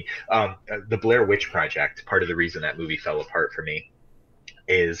think when the Blair Witch Project, part of the reason that movie fell apart for me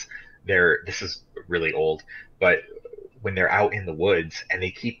is this is really old, but when they're out in the woods and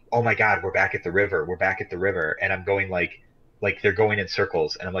they keep, oh my God, we're back at the river, we're back at the river, and I'm going like they're going in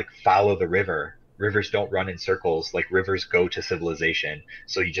circles, and I'm like, follow the river. Rivers don't run in circles. Like, rivers go to civilization,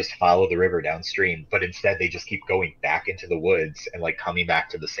 so you just follow the river downstream. But instead, they just keep going back into the woods and like coming back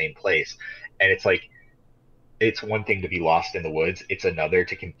to the same place. And it's like, it's one thing to be lost in the woods. It's another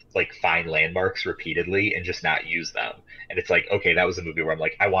to like find landmarks repeatedly and just not use them. And it's like, okay, that was a movie where I'm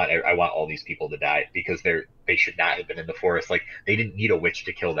like, I want all these people to die because they should not have been in the forest. Like, they didn't need a witch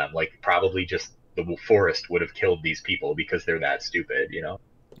to kill them. Like, probably just the forest would have killed these people because they're that stupid.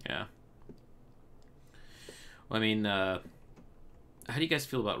 Yeah. Well, I mean, how do you guys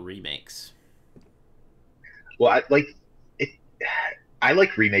feel about remakes? Well, I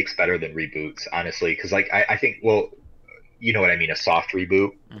like remakes better than reboots, honestly, because like I think, well, you know what I mean, a soft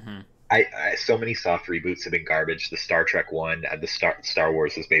reboot. Mm-hmm. So many soft reboots have been garbage. The Star Trek one, the Star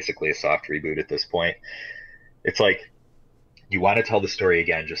Wars is basically a soft reboot at this point. It's like, you want to tell the story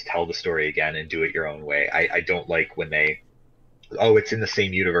again, just tell the story again and do it your own way. I don't like when it's in the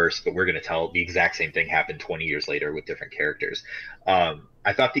same universe, but we're going to tell the exact same thing happened 20 years later with different characters.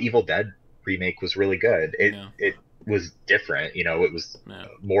 I thought the Evil Dead remake was really good. It was different, it was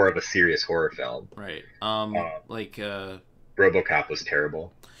more of a serious horror film. Right. RoboCop was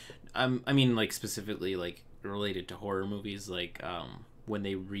terrible. I mean, like, specifically, like, related to horror movies, like, when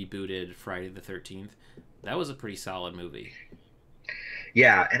they rebooted Friday the 13th, that was a pretty solid movie.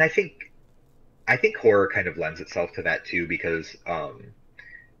 Yeah, and I think horror kind of lends itself to that too, because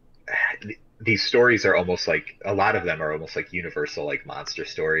these stories are almost like, a lot of them are almost like universal, like monster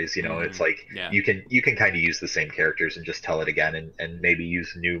stories. It's like, you can kind of use the same characters and just tell it again, and maybe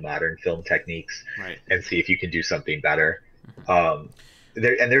use new modern film techniques, right, and see if you can do something better.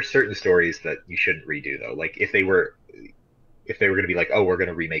 There's certain stories that you shouldn't redo though. Like, if they were going to be like, oh, we're going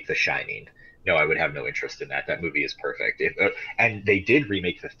to remake The Shining, no, I would have no interest in that. That movie is perfect. And they did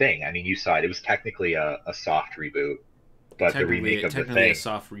remake The Thing. I mean, you saw it. It was technically a soft reboot, but the remake of The Thing, a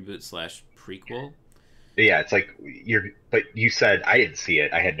soft reboot / prequel. Yeah, it's like, but you said, I didn't see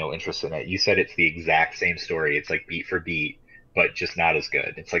it. I had no interest in it. You said it's the exact same story. It's like beat for beat, but just not as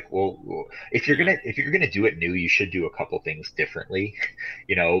good. It's like, well, if you're gonna do it new, you should do a couple things differently,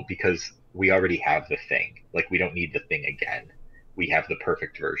 because we already have The Thing. Like, we don't need The Thing again. We have the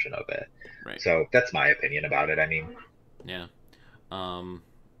perfect version of it. Right. So that's my opinion about it. I mean, yeah.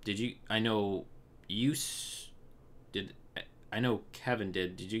 Did you? I know you did. I know Kevin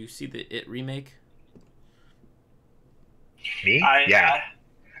did. Did you see the It remake? Me? Yeah.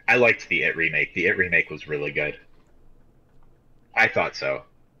 I liked the It remake. The It remake was really good. I thought so.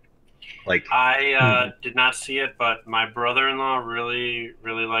 Like, I did not see it, but my brother-in-law really,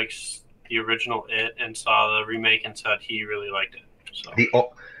 really likes the original It, and saw the remake and said he really liked it. So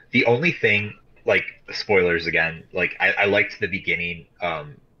the only thing, like, spoilers again, like, I liked the beginning.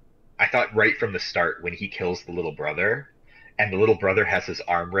 I thought right from the start, when he kills the little brother, and the little brother has his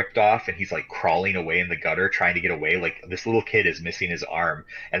arm ripped off, and he's like crawling away in the gutter trying to get away, like, this little kid is missing his arm,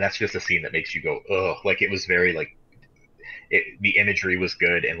 and that's just a scene that makes you go, ugh. Like, it was very, like, the imagery was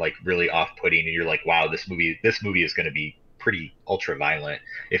good and like really off-putting, and you're like, wow, this movie is going to be pretty ultra violent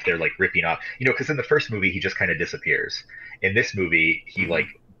if they're like ripping off, because in the first movie he just kind of disappears. In this movie, he like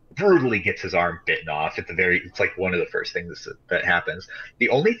brutally gets his arm bitten off it's like one of the first things that happens. The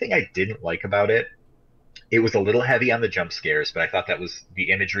only thing I didn't like about it was a little heavy on the jump scares, but I thought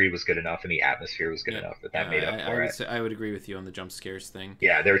the imagery was good enough and the atmosphere was good enough that made up for it. I would agree with you on the jump scares thing.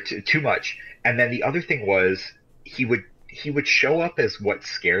 Yeah, they were too much. And then the other thing was, he would show up as what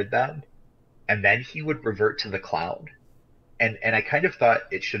scared them, and then he would revert to the clown. And I kind of thought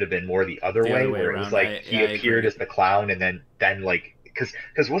it should have been more the other way, where it was like he appeared as the clown, and then like,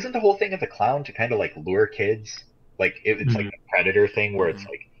 because wasn't the whole thing of the clown to kind of like lure kids? Like, it's like a predator thing where it's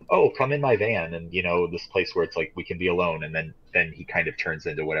like, oh, come in my van, and this place where it's like we can be alone, and then he kind of turns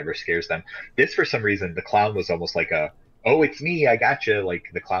into whatever scares them. This, for some reason, the clown was almost like oh, it's me, I gotcha.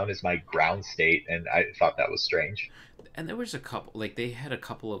 Like, the clown is my ground state, and I thought that was strange. And there was a couple, like, they had a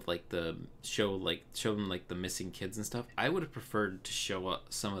couple of like show them like the missing kids and stuff. I would have preferred to show up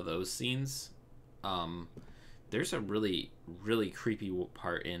some of those scenes. There's a really, really creepy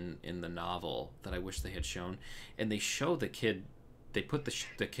part in the novel that I wish they had shown, and they show the kid. They put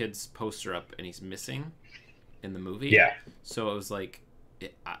the kid's poster up, and he's missing in the movie. Yeah. So it was like,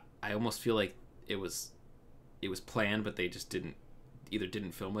 I almost feel like it was planned, but they just didn't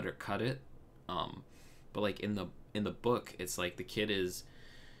film it or cut it. But like in the book, it's like the kid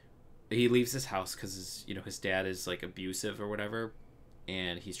he leaves his house because his dad is like abusive or whatever,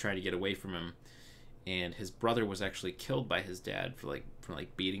 and he's trying to get away from him. And his brother was actually killed by his dad for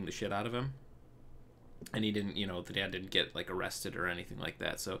beating the shit out of him. And he didn't, the dad didn't get like arrested or anything like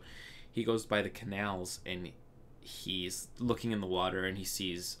that. So he goes by the canals and he's looking in the water and he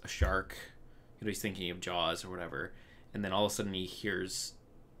sees a shark. He's thinking of Jaws or whatever. And then all of a sudden he hears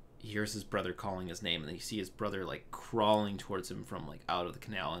his brother calling his name, and you see his brother like crawling towards him from like out of the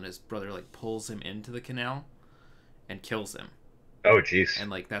canal, and his brother like pulls him into the canal and kills him. Oh jeez. And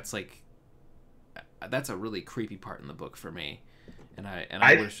like that's a really creepy part in the book for me. And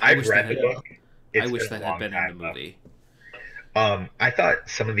I wish read the book. I wish that had been in the movie. I thought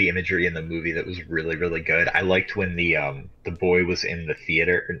some of the imagery in the movie that was really, really good. I liked when the boy was in the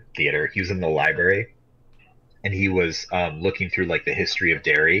theater. He was in the library, and he was looking through like the history of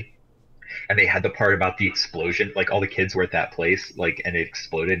Derry, and they had the part about the explosion. Like all the kids were at that place, like, and it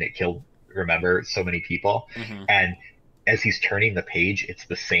exploded and it killed, remember, so many people. Mm-hmm. And as he's turning the page, it's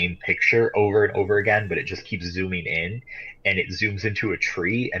the same picture over and over again, but it just keeps zooming in, and it zooms into a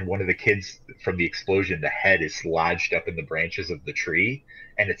tree, and one of the kids from the explosion, the head is lodged up in the branches of the tree,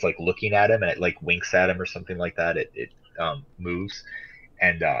 and it's like looking at him, and it like winks at him or something like that. It moves,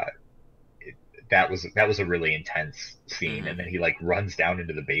 and that was a really intense scene. Mm-hmm. And then he like runs down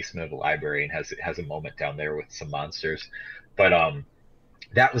into the basement of the library and has a moment down there with some monsters. But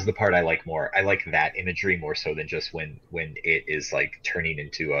that was the part I like more. I like that imagery more so than just when it is like turning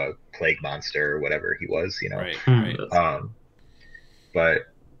into a plague monster or whatever he was, Right. But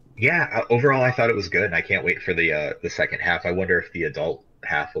yeah, overall I thought it was good, and I can't wait for the second half. I wonder if the adult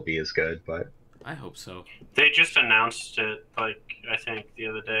half will be as good, but I hope so. They just announced it, like, I think the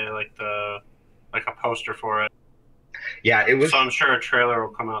other day, like a poster for it. Yeah, it was. So I'm sure a trailer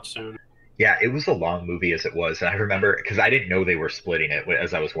will come out soon. Yeah, it was a long movie as it was, and I remember because I didn't know they were splitting it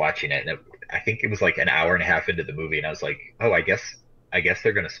as I was watching it, and I think it was like an hour and a half into the movie, and I was like, oh, I guess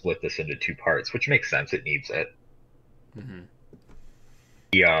they're gonna split this into two parts, which makes sense. It needs it. Mm-hmm.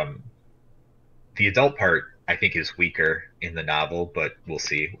 The adult part I think is weaker in the novel, but we'll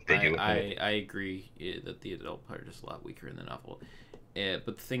see what they do with it. I agree that the adult part is a lot weaker in the novel. But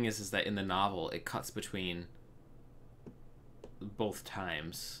the thing is that in the novel it cuts between both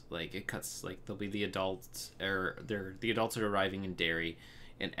times. Like it cuts, like there'll be the adults, or the adults are arriving in Derry,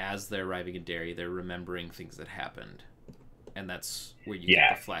 and as they're arriving in Derry, they're remembering things that happened, and that's where you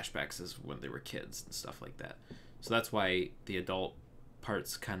get the flashbacks as when they were kids and stuff like that. So that's why the adult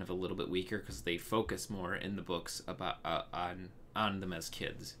part's kind of a little bit weaker, because they focus more in the books about on them as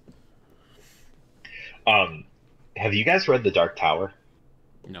kids. Have you guys read The Dark Tower?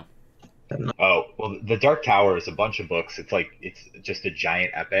 No. Oh, well, The Dark Tower is a bunch of books. It's just a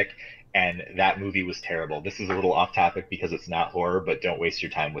giant epic, and that movie was terrible. This is a little off topic because it's not horror, but don't waste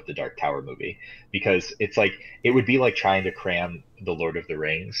your time with the Dark Tower movie, because it's like, it would be like trying to cram the Lord of the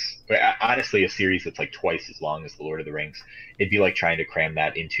Rings. Honestly, a series that's like twice as long as the Lord of the Rings. It'd be like trying to cram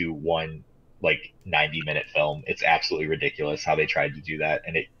that into one like 90-minute film. It's absolutely ridiculous how they tried to do that,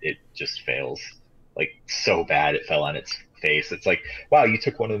 and it just fails. Like, so bad it fell on its face. It's like, wow, you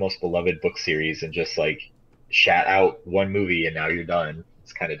took one of the most beloved book series and just like shat out one movie and now you're done.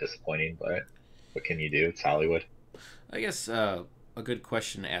 It's kind of disappointing, but what can you do? It's Hollywood. I guess a good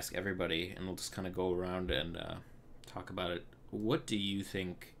question to ask everybody, and we'll just kind of go around and talk about it. What do you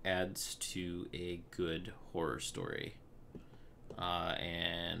think adds to a good horror story?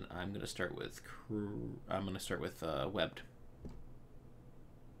 And I'm gonna start with Webbed.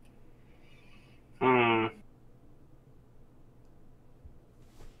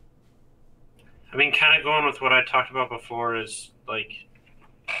 I mean, kind of going with what I talked about before is, like,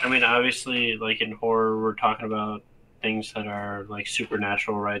 I mean, obviously, like, in horror, we're talking about things that are, like,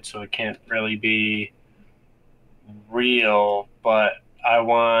 supernatural, right? So it can't really be real, but I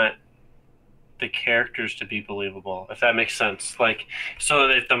want the characters to be believable, if that makes sense. Like, so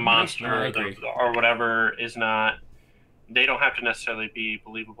that the monster or whatever is not, they don't have to necessarily be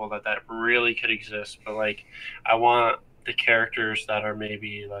believable that really could exist, but, like, I want the characters that are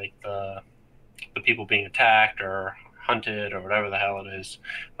maybe, like, the people being attacked or hunted or whatever the hell it is,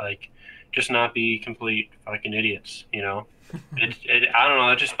 like, just not be complete fucking idiots, I don't know,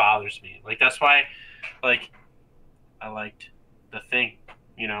 that just bothers me. Like, that's why, like, I liked The Thing,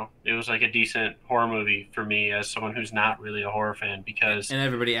 it was like a decent horror movie for me as someone who's not really a horror fan, because and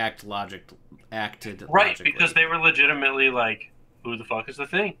everybody acted right logically. Because they were legitimately like, who the fuck is The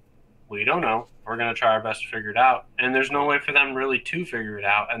Thing? We don't know. We're gonna try our best to figure it out, and there's no way for them really to figure it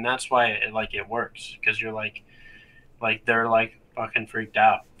out, and that's why it works, because you're like they're like fucking freaked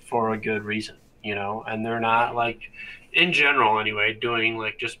out for a good reason, you know, and they're not like, in general anyway, doing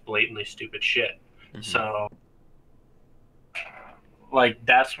like just blatantly stupid shit. Mhm. So like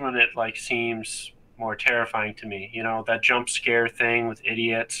that's when it like seems more terrifying to me, you know, that jump scare thing with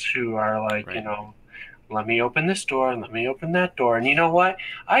idiots who are like, you Right. know, let me open this door and let me open that door, and you know what,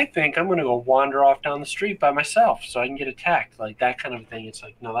 I think I'm gonna go wander off down the street by myself so I can get attacked, like that kind of thing. It's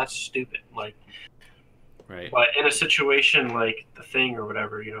like, no, that's stupid. Like, Right. but in a situation like The Thing or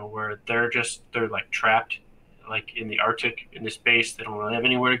whatever, you know, where they're like trapped like in the Arctic in this base, they don't really have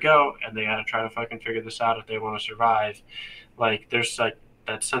anywhere to go, and they gotta try to fucking figure this out if they want to survive. Like there's like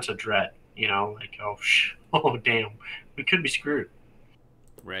that sense of dread, you know, like oh damn, we could be screwed.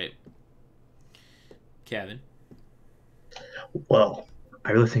 Right. Kevin. Well,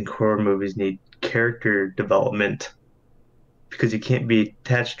 I really think horror movies need character development because you can't be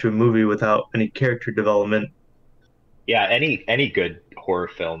attached to a movie without any character development. Yeah, any good horror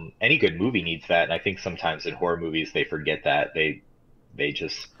film, any good movie needs that, and I think sometimes in horror movies they forget that they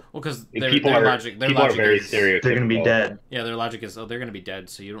just Well, because people their are logic people are very is They're going to be stereotypical, dead. yeah, their logic is, oh, they're gonna be dead,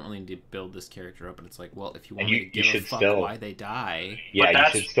 so you don't really need to build this character up. And it's like, well, if you and want me to you give a should fuck still why they die, yeah,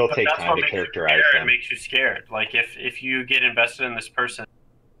 you should still take that's time what to makes you characterize scared. It them. makes you scared. Like if you get invested in this person,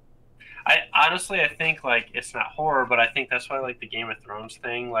 I honestly I think like it's not horror, but I think that's why like the Game of Thrones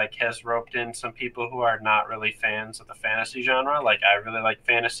thing like has roped in some people who are not really fans of the fantasy genre. Like I really like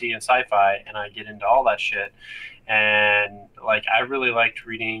fantasy and sci-fi, and I get into all that shit. And like I really liked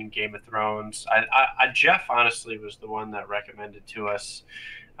reading Game of Thrones. Jeff honestly was the one that recommended to us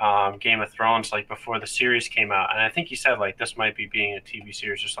Game of Thrones like before the series came out, and I think he said like this might be being a TV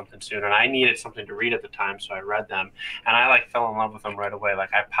series or something soon. And I needed something to read at the time, so I read them, and I like fell in love with them right away.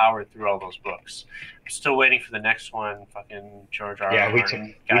 Like I powered through all those books. I'm still waiting for the next one. Fucking George R. Yeah, R.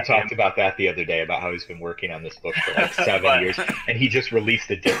 Martin. we talked about that the other day about how he's been working on this book for like 7 years, and he just released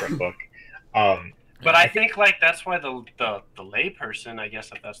a different book. But I think like that's why the layperson, I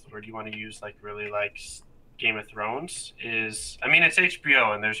guess if that's the word you want to use, like really likes Game of Thrones is. I mean, it's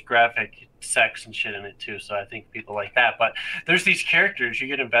HBO and there's graphic sex and shit in it too, so I think people like that. But there's these characters, you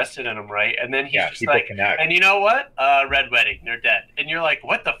get invested in them, right? And then he's just people like, connect. and you know what? Red Wedding, they're dead, and you're like,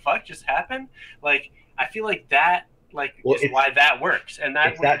 what the fuck just happened? Like, I feel like that. Like, is why that works, and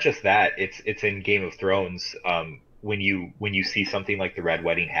that it's not just that. It's in Game of Thrones. When you see something like the Red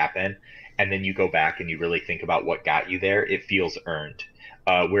Wedding happen, and then you go back and you really think about what got you there, it feels earned.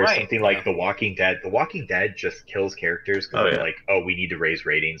 Whereas Right. something like The Walking Dead just kills characters because they're like, oh, we need to raise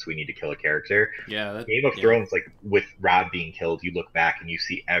ratings, we need to kill a character. yeah, Game of Thrones, like with Rob being killed, you look back and you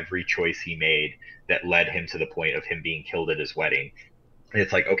see every choice he made that led him to the point of him being killed at his wedding. And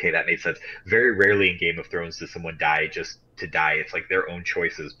it's like, okay, that made sense. Very rarely in Game of Thrones does someone die just to die. It's like their own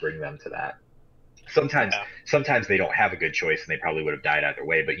choices bring them to that. Sometimes they don't have a good choice and they probably would have died either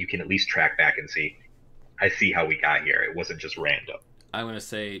way, but you can at least track back and see, I see how we got here. It wasn't just random. I'm gonna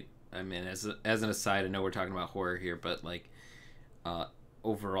say, I mean, as an aside, I know we're talking about horror here, but like,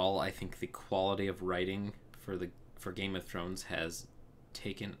 overall, I think the quality of writing for Game of Thrones has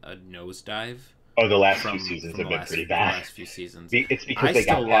taken a nosedive. Oh, the last few seasons have been pretty bad. The last few seasons. It's because they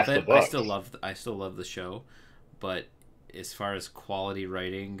got past the books. I still love the show, but as far as quality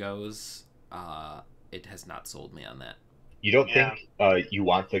writing goes, it has not sold me on that. You don't think You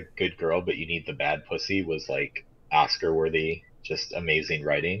Want the Good Girl, but You Need the Bad Pussy was like Oscar-worthy, just amazing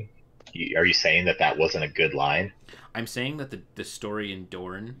writing? Are you saying that wasn't a good line? I'm saying that the story in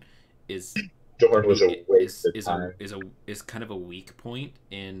Dorne is was a waste of time. Is kind of a weak point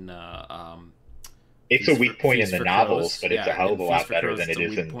in it's a weak point in the novels, but it's a hell of a lot better than it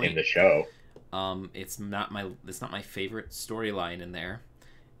is in the show. It's not my favorite storyline in there,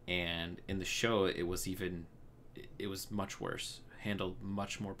 and in the show it was much worse, handled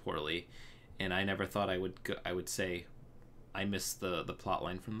much more poorly, and I never thought I would say I missed the plot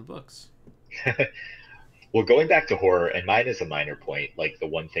line from the books. Well, going back to horror, and mine is a minor point, like the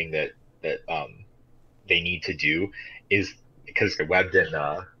one thing that they need to do is, because Webb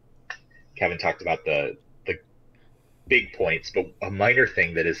and Kevin talked about the big points, but a minor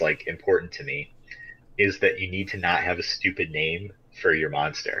thing that is like important to me is that you need to not have a stupid name for your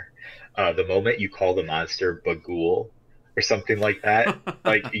monster. The moment you call the monster Bagul or something like that,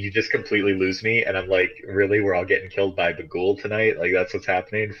 like you just completely lose me, and I'm like, really, we're all getting killed by Bagul tonight? Like that's what's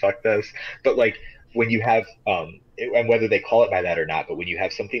happening? Fuck this. But like when you have and whether they call it by that or not, but when you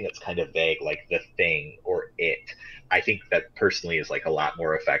have something that's kind of vague, like The Thing or It, I think that personally is like a lot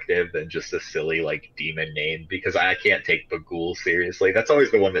more effective than just a silly like demon name, because I can't take Bagul seriously. That's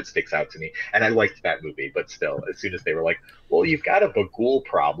always the one that sticks out to me. And I liked that movie, but still, as soon as they were like, well, you've got a Bagul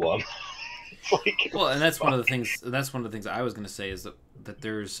problem. It's like, well, and that's one of the things I was going to say is that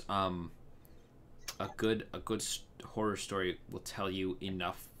there's horror story will tell you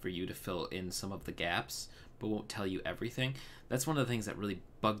enough for you to fill in some of the gaps, but won't tell you everything. That's one of the things that really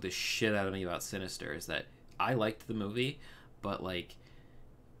bugged the shit out of me about Sinister, is that I liked the movie, but like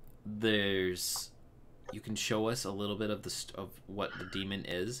you can show us a little bit of what the demon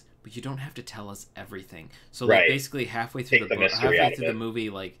is, but you don't have to tell us everything. So like basically halfly through the movie,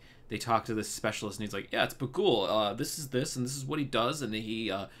 like they talk to this specialist and he's like, yeah, it's Bagul. This is this and this is what he does, and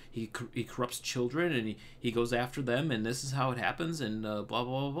he corrupts children and he goes after them, and this is how it happens, and blah blah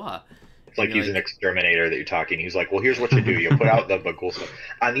blah blah. It's like he's an exterminator that you're talking. He's like, well, here's what you do. You put out the Bagul stuff.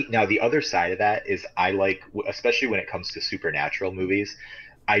 Now, the other side of that is I like, especially when it comes to supernatural movies,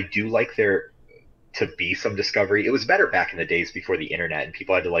 I do like there to be some discovery. It was better back in the days before the internet and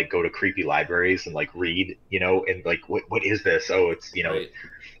people had to like go to creepy libraries and like read, and like, what is this? Oh, it's, Right.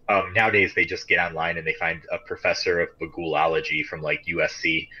 Nowadays they just get online and they find a professor of Bagulology from like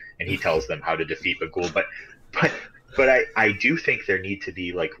USC and he tells them how to defeat Bagul. But I do think there need to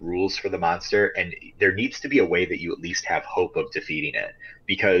be like rules for the monster, and there needs to be a way that you at least have hope of defeating it.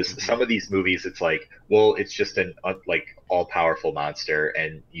 Because some of these movies, it's like, well, it's just an like all powerful monster,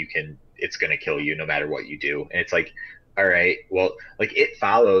 and it's gonna kill you no matter what you do. And it's like, all right, well, like It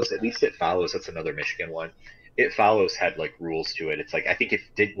Follows, at least It Follows. That's another Michigan one. It Follows had like rules to it. It's like I think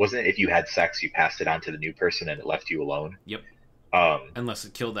wasn't it if you had sex, you passed it on to the new person and it left you alone. Yep. Unless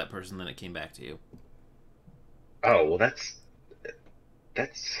it killed that person, then it came back to you. Oh, well, that's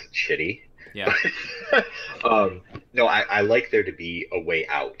shitty. Yeah. No, I like there to be a way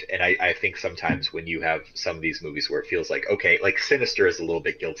out. And I think sometimes when you have some of these movies where it feels like, okay, like Sinister is a little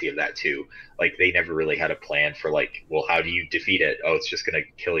bit guilty of that too. Like they never really had a plan for like, well, how do you defeat it? Oh, it's just going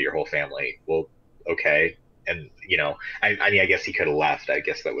to kill your whole family. Well, okay. And, I mean, I guess he could have left. I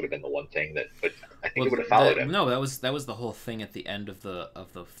guess that would have been the one thing but I think it would have followed him. No, that was the whole thing at the end of the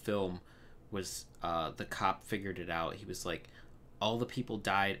film. Was the cop figured it out. He was like, all the people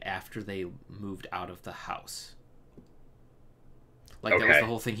died after they moved out of the house. Like that was the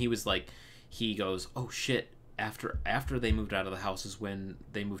whole thing. He was like, he goes, oh shit, after they moved out of the house is when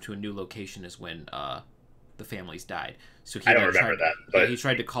they moved to a new location, is when the families died. So he, I don't remember that. But he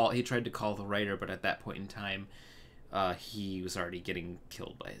tried to call the writer, but at that point in time, he was already getting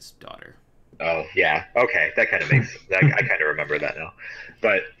killed by his daughter. Oh yeah, okay, that kind of makes that. I kind of remember that now,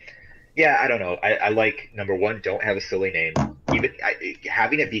 but. Yeah, I don't know. I like, number one, don't have a silly name. Even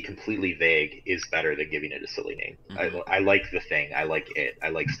having it be completely vague is better than giving it a silly name. Mm-hmm. I like The Thing. I like It. I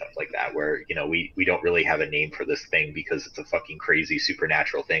like stuff like that where, we don't really have a name for this thing because it's a fucking crazy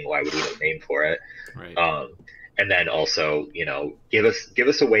supernatural thing. Why would we have a name for it? Right. And then also, give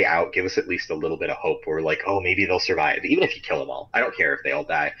us a way out. Give us at least a little bit of hope. Where we're like, oh, maybe they'll survive, even if you kill them all. I don't care if they all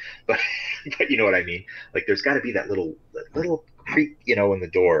die, but you know what I mean. Like, there's got to be that little creep, in the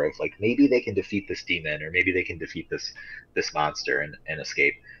door of like, maybe they can defeat this demon, or maybe they can defeat this monster and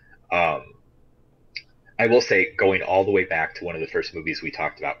escape. I will say, going all the way back to one of the first movies we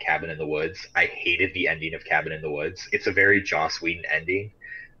talked about, Cabin in the Woods, I hated the ending of Cabin in the Woods. It's a very Joss Whedon ending.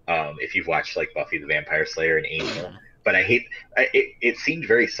 If you've watched like Buffy the Vampire Slayer and Angel, but it seemed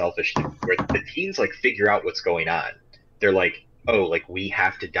very selfish to where the teens like figure out what's going on. They're like, oh, like we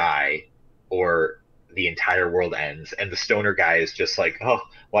have to die or the entire world ends, and the stoner guy is just like, oh,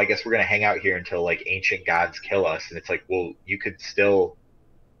 well, I guess we're gonna hang out here until like ancient gods kill us. And it's like, well, you could still,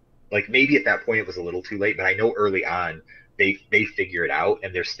 like, maybe at that point it was a little too late, but I know early on they figure it out,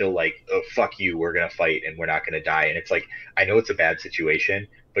 and they're still like, oh, fuck you, we're gonna fight and we're not gonna die. And it's like, I know it's a bad situation,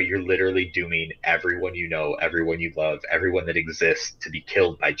 but you're literally dooming everyone you know, everyone you love, everyone that exists to be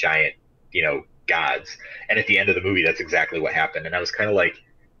killed by giant, gods. And at the end of the movie, that's exactly what happened. And I was kind of like,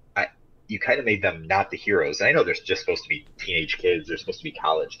 you kind of made them not the heroes. And I know they're just supposed to be teenage kids, they're supposed to be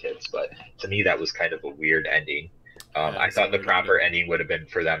college kids, but to me that was kind of a weird ending. I thought the proper ending would have been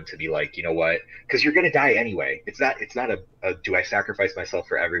for them to be like, you know what, because you're gonna die anyway. It's not a do I sacrifice myself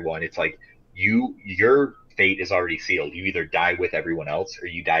for everyone. It's like your fate is already sealed. You either die with everyone else or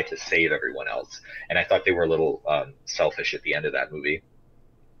you die to save everyone else. And I thought they were a little selfish at the end of that movie.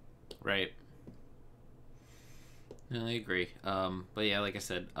 Right. No, I agree. But yeah, like I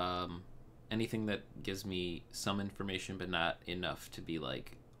said, anything that gives me some information but not enough to be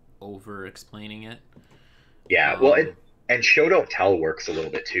like over explaining it. Yeah, well, and show don't tell works a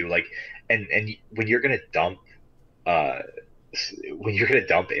little bit too. Like, and when you're gonna dump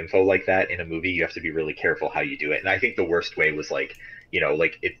info like that in a movie, you have to be really careful how you do it. And I think the worst way was like,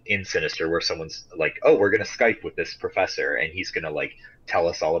 like in Sinister, where someone's like, oh, we're gonna Skype with this professor and he's gonna like tell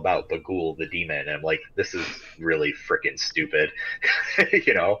us all about Bagul the demon. And I'm like, this is really freaking stupid. Right.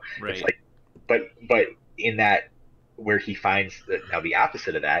 It's like, but in that, where he finds that now the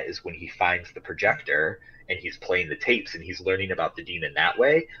opposite of that is when he finds the projector and he's playing the tapes and he's learning about the demon that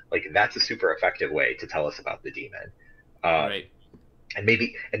way. Like that's a super effective way to tell us about the demon. Right. And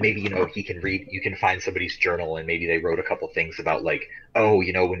maybe he can read, you can find somebody's journal and maybe they wrote a couple things about like, oh,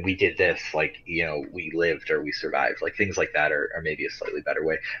 when we did this, like, we lived or we survived, like things like that are maybe a slightly better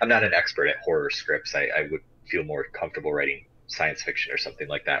way. I'm not an expert at horror scripts. I would feel more comfortable writing science fiction or something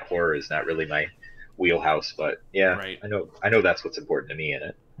like that. Horror is not really my wheelhouse, but yeah, Right. I know that's what's important to me in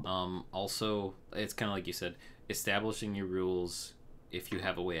it. Also, it's kind of like you said, establishing your rules. If you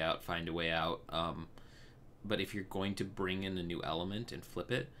have a way out, find a way out. But if you're going to bring in a new element and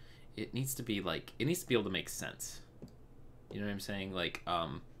flip it, it needs to be able to make sense. You know what I'm saying? Like,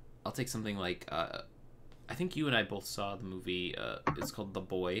 I'll take something like, I think you and I both saw the movie, it's called The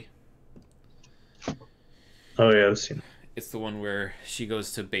Boy. Oh yeah, I've seen it. It's the one where she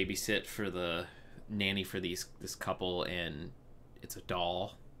goes to babysit for the nanny for this couple, and it's a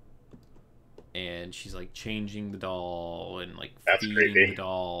doll. And she's like changing the doll and like That's feeding creepy. the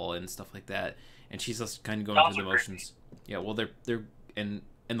doll and stuff like that. And she's just kind of going Dolls through the are motions. Yeah, well, they're and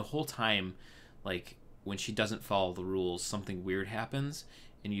the whole time, like when she doesn't follow the rules, something weird happens,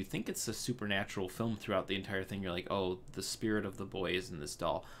 and you think it's a supernatural film throughout the entire thing. You're like, oh, the spirit of the boy is in this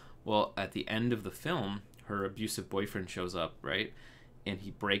doll. Well, at the end of the film, her abusive boyfriend shows up, right, and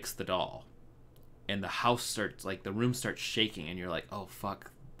he breaks the doll, and the house starts, like the room starts shaking, and you're like, oh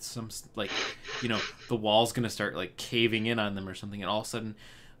fuck, the wall's gonna start like caving in on them or something, and all of a sudden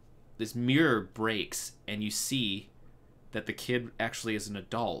this mirror breaks and you see that the kid actually is an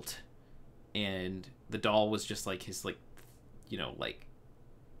adult, and the doll was just like his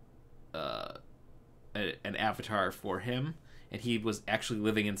an avatar for him, and he was actually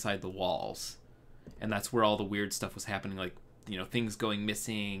living inside the walls, and that's where all the weird stuff was happening, like things going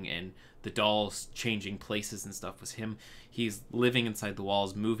missing and the dolls changing places and stuff was him. He's living inside the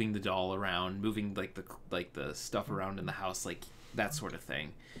walls, moving the doll around, moving the stuff around in the house, like that sort of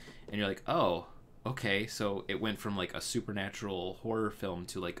thing. And you're like, oh, okay, so it went from like a supernatural horror film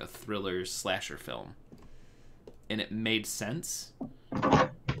to like a thriller slasher film, and it made sense,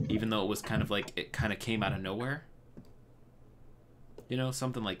 even though it was kind of like it kind of came out of nowhere,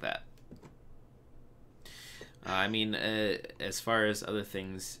 something like that. I mean, as far as other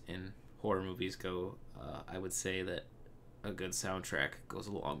things in horror movies go, I would say that a good soundtrack goes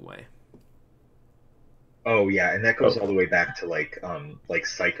a long way. Oh yeah, and that goes all the way back to like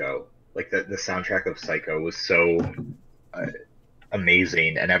Psycho. Like the soundtrack of Psycho was so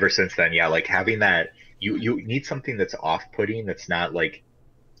amazing, and ever since then, yeah, like having that, you need something that's off-putting, that's not like,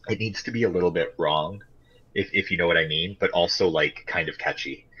 it needs to be a little bit wrong, if you know what I mean, but also like kind of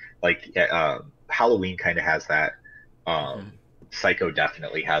catchy. Like Halloween kind of has that. Psycho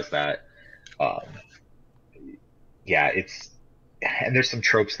definitely has that. Yeah, and there's some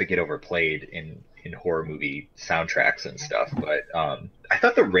tropes that get overplayed in horror movie soundtracks and stuff, but I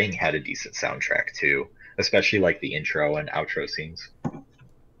thought The Ring had a decent soundtrack too, especially like the intro and outro scenes.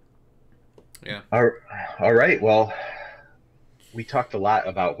 Yeah. All right, well, we talked a lot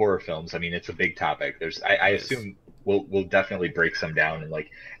about horror films. I mean, it's a big topic. I assume we'll definitely break some down, and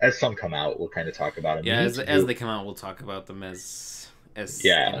like as some come out, we'll kind of talk about them. Yeah, as they come out, we'll talk about them as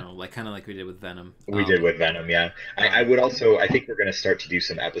yeah, like kind of like we did with Venom. We did with Venom, yeah. I would also, I think we're going to start to do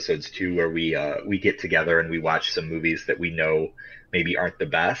some episodes too, where we get together and we watch some movies that we know maybe aren't the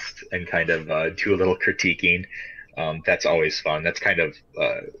best, and kind of do a little critiquing. That's always fun. That's kind of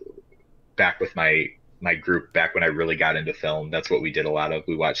back with my group back when I really got into film. That's what we did a lot of.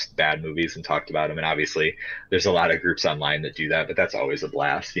 We watched bad movies and talked about them. And obviously there's a lot of groups online that do that, but that's always a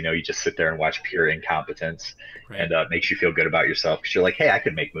blast. You just sit there and watch pure incompetence, right. And it makes you feel good about yourself, because you're like, hey, I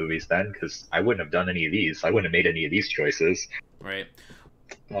could make movies then, because I wouldn't have done any of these. I wouldn't have made any of these choices. Right.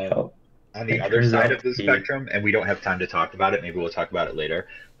 On the other side of the spectrum, and we don't have time to talk about it, maybe we'll talk about it later,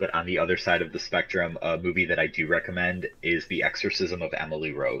 but on the other side of the spectrum, a movie that I do recommend is The Exorcism of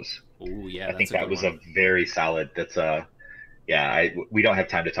Emily Rose. Oh yeah, I think that was a very solid. We don't have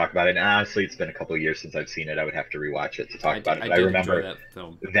time to talk about it. And honestly, it's been a couple of years since I've seen it. I would have to rewatch it to talk about it. But I remember that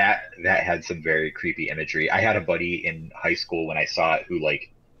film. That had some very creepy imagery. I had a buddy in high school when I saw it who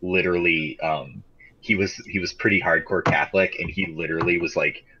like literally he was pretty hardcore Catholic, and he literally was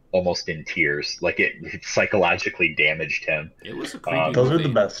like almost in tears. Like it psychologically damaged him. It was a creepy those movie. are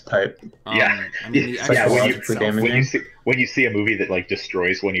the best type. Yeah, I mean, yeah. When you see a movie that like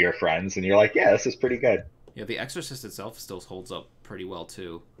destroys one of your friends, and you're like, yeah, this is pretty good. Yeah, The Exorcist itself still holds up pretty well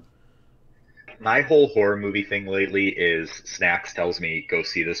too. My whole horror movie thing lately is Snacks tells me go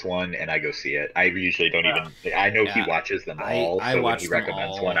see this one, and I go see it. I usually don't even. I know he watches them all. I so watch when he them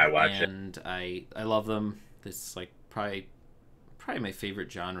recommends all, one, I watch it. and I love them. It's like probably my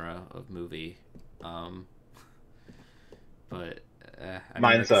favorite genre of movie. But I mean,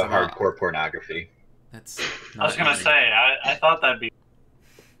 Mine's that's hardcore pornography. That's I was not gonna even. say, I thought that'd be.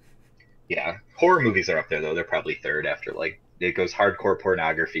 Yeah, horror movies are up there though. They're probably third after like it goes hardcore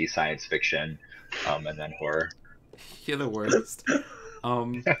pornography, science fiction, and then horror. You're the worst.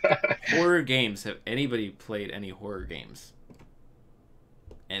 Horror games. Have anybody played any horror games?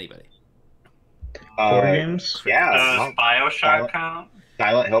 Anybody? Horror games? Yeah, Does well, Bioshock count?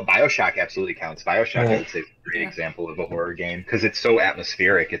 Silent Hill, Bioshock absolutely counts. Bioshock, I Oh. would say, is a great Yeah. example of a horror game because it's so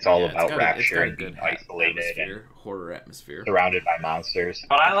atmospheric. It's all Yeah, about it's rapture got a and being good isolated atmosphere, horror atmosphere. and surrounded by monsters.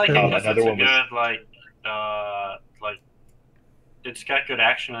 But I like it because Another it's a one was good like it's got good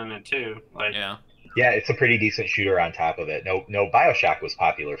action in it too. Like Yeah. yeah, it's a pretty decent shooter on top of it. No, Bioshock was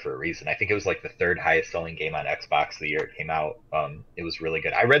popular for a reason. I think it was like the third highest selling game on Xbox the year it came out. It was really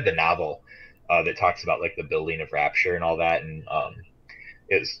good. I read the novel that talks about like the building of Rapture and all that, and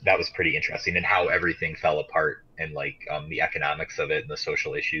that was pretty interesting and how everything fell apart and like the economics of it and the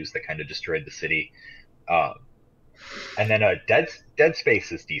social issues that kind of destroyed the city. Um, and then Dead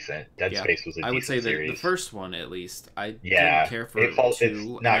Space is decent. Dead Yeah. Space was a I would say decent the series. first one at least. I Yeah, didn't care for it's 2,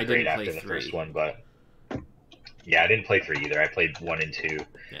 and not I great didn't after play the 3. first one, but yeah, I didn't play 3 either. I played 1 and 2.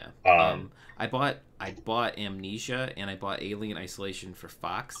 Yeah. I bought Amnesia and I bought Alien Isolation for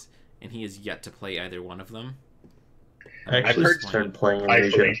Fox, and he has yet to play either one of them. I I've actually heard started playing Amnesia.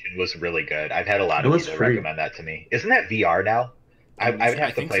 Isolation was really good. I've had a lot It of was people free. recommend that to me. Isn't that VR now? I would Amnesia? have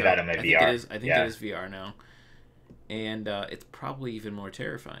to think play so. that on my I VR. think it is. I think Yeah. it is VR now, and it's probably even more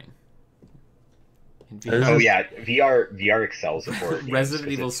terrifying. In This Oh is- yeah, VR excels at horror games. Resident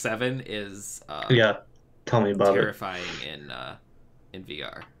 'cause Evil it's- 7 is Yeah, tell me about it. terrifying in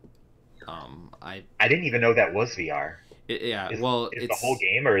VR. I didn't even know that was VR. yeah. Is, Well, is it's the whole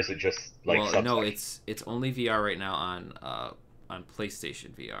game or is it just like well, no, subsections? it's only VR right now on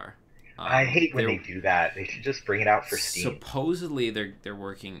PlayStation VR. I hate when they're- they do that. They should just bring it out for Steam. Supposedly, they're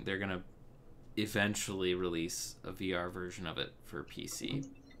working. They're gonna eventually release a VR version of it for PC,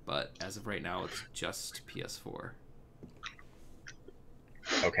 but as of right now, it's just PS4.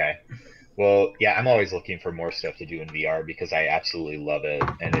 Okay. Well, yeah, I'm always looking for more stuff to do in VR because I absolutely love it,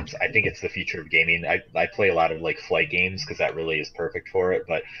 and I think it's the future of gaming. I play a lot of like flight games because that really is perfect for it,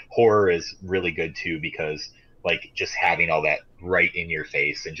 but horror is really good too because like just having all that right in your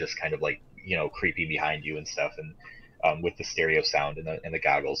face and just kind of like creeping behind you and stuff, and with the stereo sound and the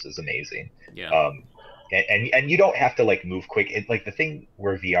goggles is amazing. Yeah. And you don't have to like move quick. Like the thing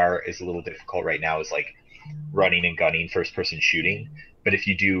where VR is a little difficult right now is like running and gunning, first person shooting. But if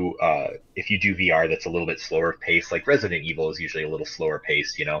you do VR that's a little bit slower paced, like Resident Evil is usually a little slower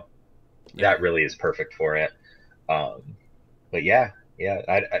paced, Yeah. that really is perfect for it. But yeah.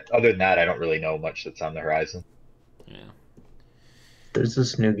 Other than that, I don't really know much that's on the horizon. Yeah. There's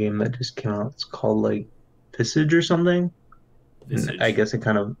this new game that just came out. It's called like Visage or something. Visage. I guess it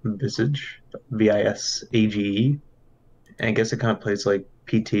kind of Visage, Visage. And I guess it kind of plays like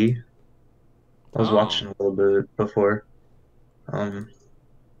PT. I was Oh. watching a little bit before. I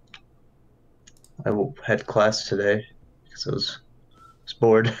had class today because I was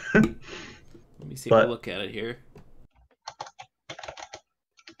bored. Let me see But- a look at it here.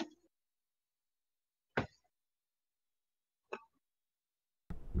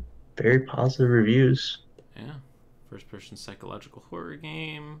 Very positive reviews. Yeah. First person psychological horror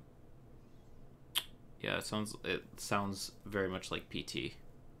game. Yeah, it sounds very much like PT.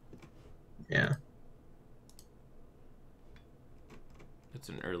 Yeah. It's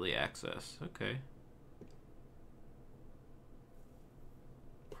an early access. Okay.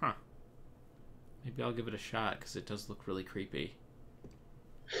 Huh. Maybe I'll give it a shot because it does look really creepy.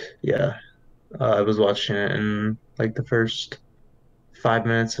 Yeah. I was watching it and like the first 5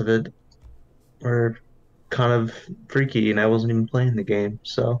 minutes of it were kind of freaky and I wasn't even playing the game,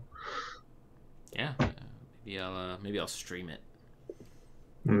 so Yeah. Maybe I'll stream it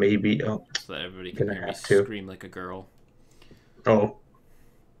maybe so that everybody can Gonna hear me have to. scream like a girl.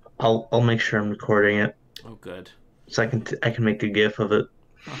 I'll make sure I'm recording it Oh, good. so I can make a GIF of it.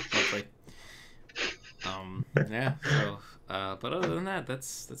 Oh, lovely. Yeah. So, but other than that,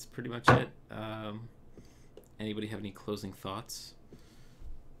 that's pretty much it. Anybody have any closing thoughts?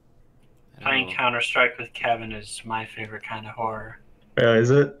 I don't playing know. Counter-Strike with Kevin is my favorite kind of horror. Is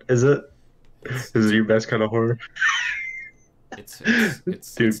it? Is it It's, your best kind of horror?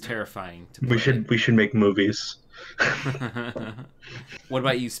 it's Dude, terrifying to play. we should make movies. What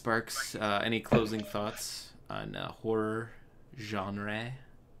about you, Sparks? Any closing thoughts on horror genre?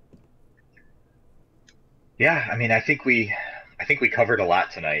 Yeah, I mean, I think we covered a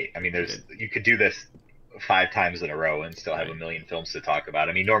lot tonight. I mean, you could do this 5 times in a row and still have a Right. million films to talk about.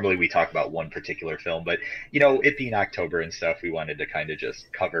 I mean, normally we talk about one particular film, but it being October and stuff, we wanted to kind of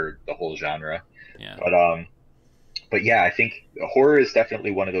just cover the whole genre. Yeah. But yeah, I think horror is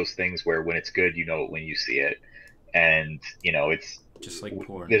definitely one of those things where when it's good, you know it when you see it, and it's Just like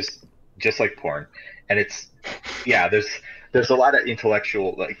porn. there's just like porn, and it's yeah, there's a lot of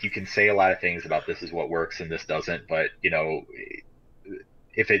intellectual, like you can say a lot of things about this is what works and this doesn't, but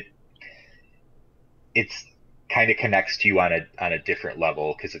if it's kind of connects to you on a different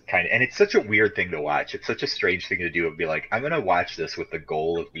level because it kind of, and it's such a weird thing to watch. It's such a strange thing to do and be like, I'm gonna watch this with the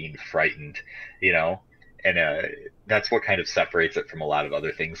goal of being frightened, you know. And that's what kind of separates it from a lot of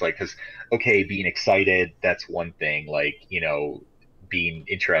other things. Like, because okay, being excited, that's one thing. Like, being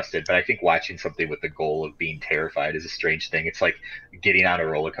interested. But I think watching something with the goal of being terrified is a strange thing. It's like getting on a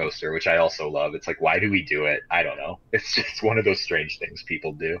roller coaster, which I also love. It's like, why do we do it? I don't know. It's just one of those strange things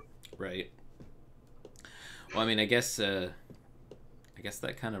people do. Right. Well, I mean, I guess that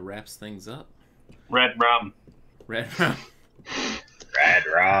kind of wraps things up. Red rum. Red rum. Rad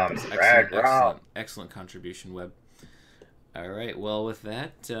Rom, Rad Rom. Excellent contribution, Webb. All right. Well, with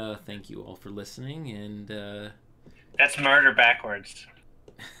that, thank you all for listening, and That's murder backwards.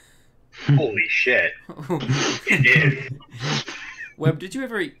 Holy shit. It is. Webb, did you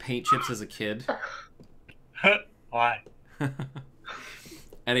ever eat paint chips as a kid? Why?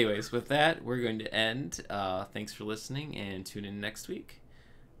 Anyways, with that, we're going to end. Thanks for listening, and tune in next week.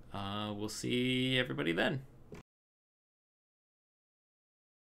 We'll see everybody then.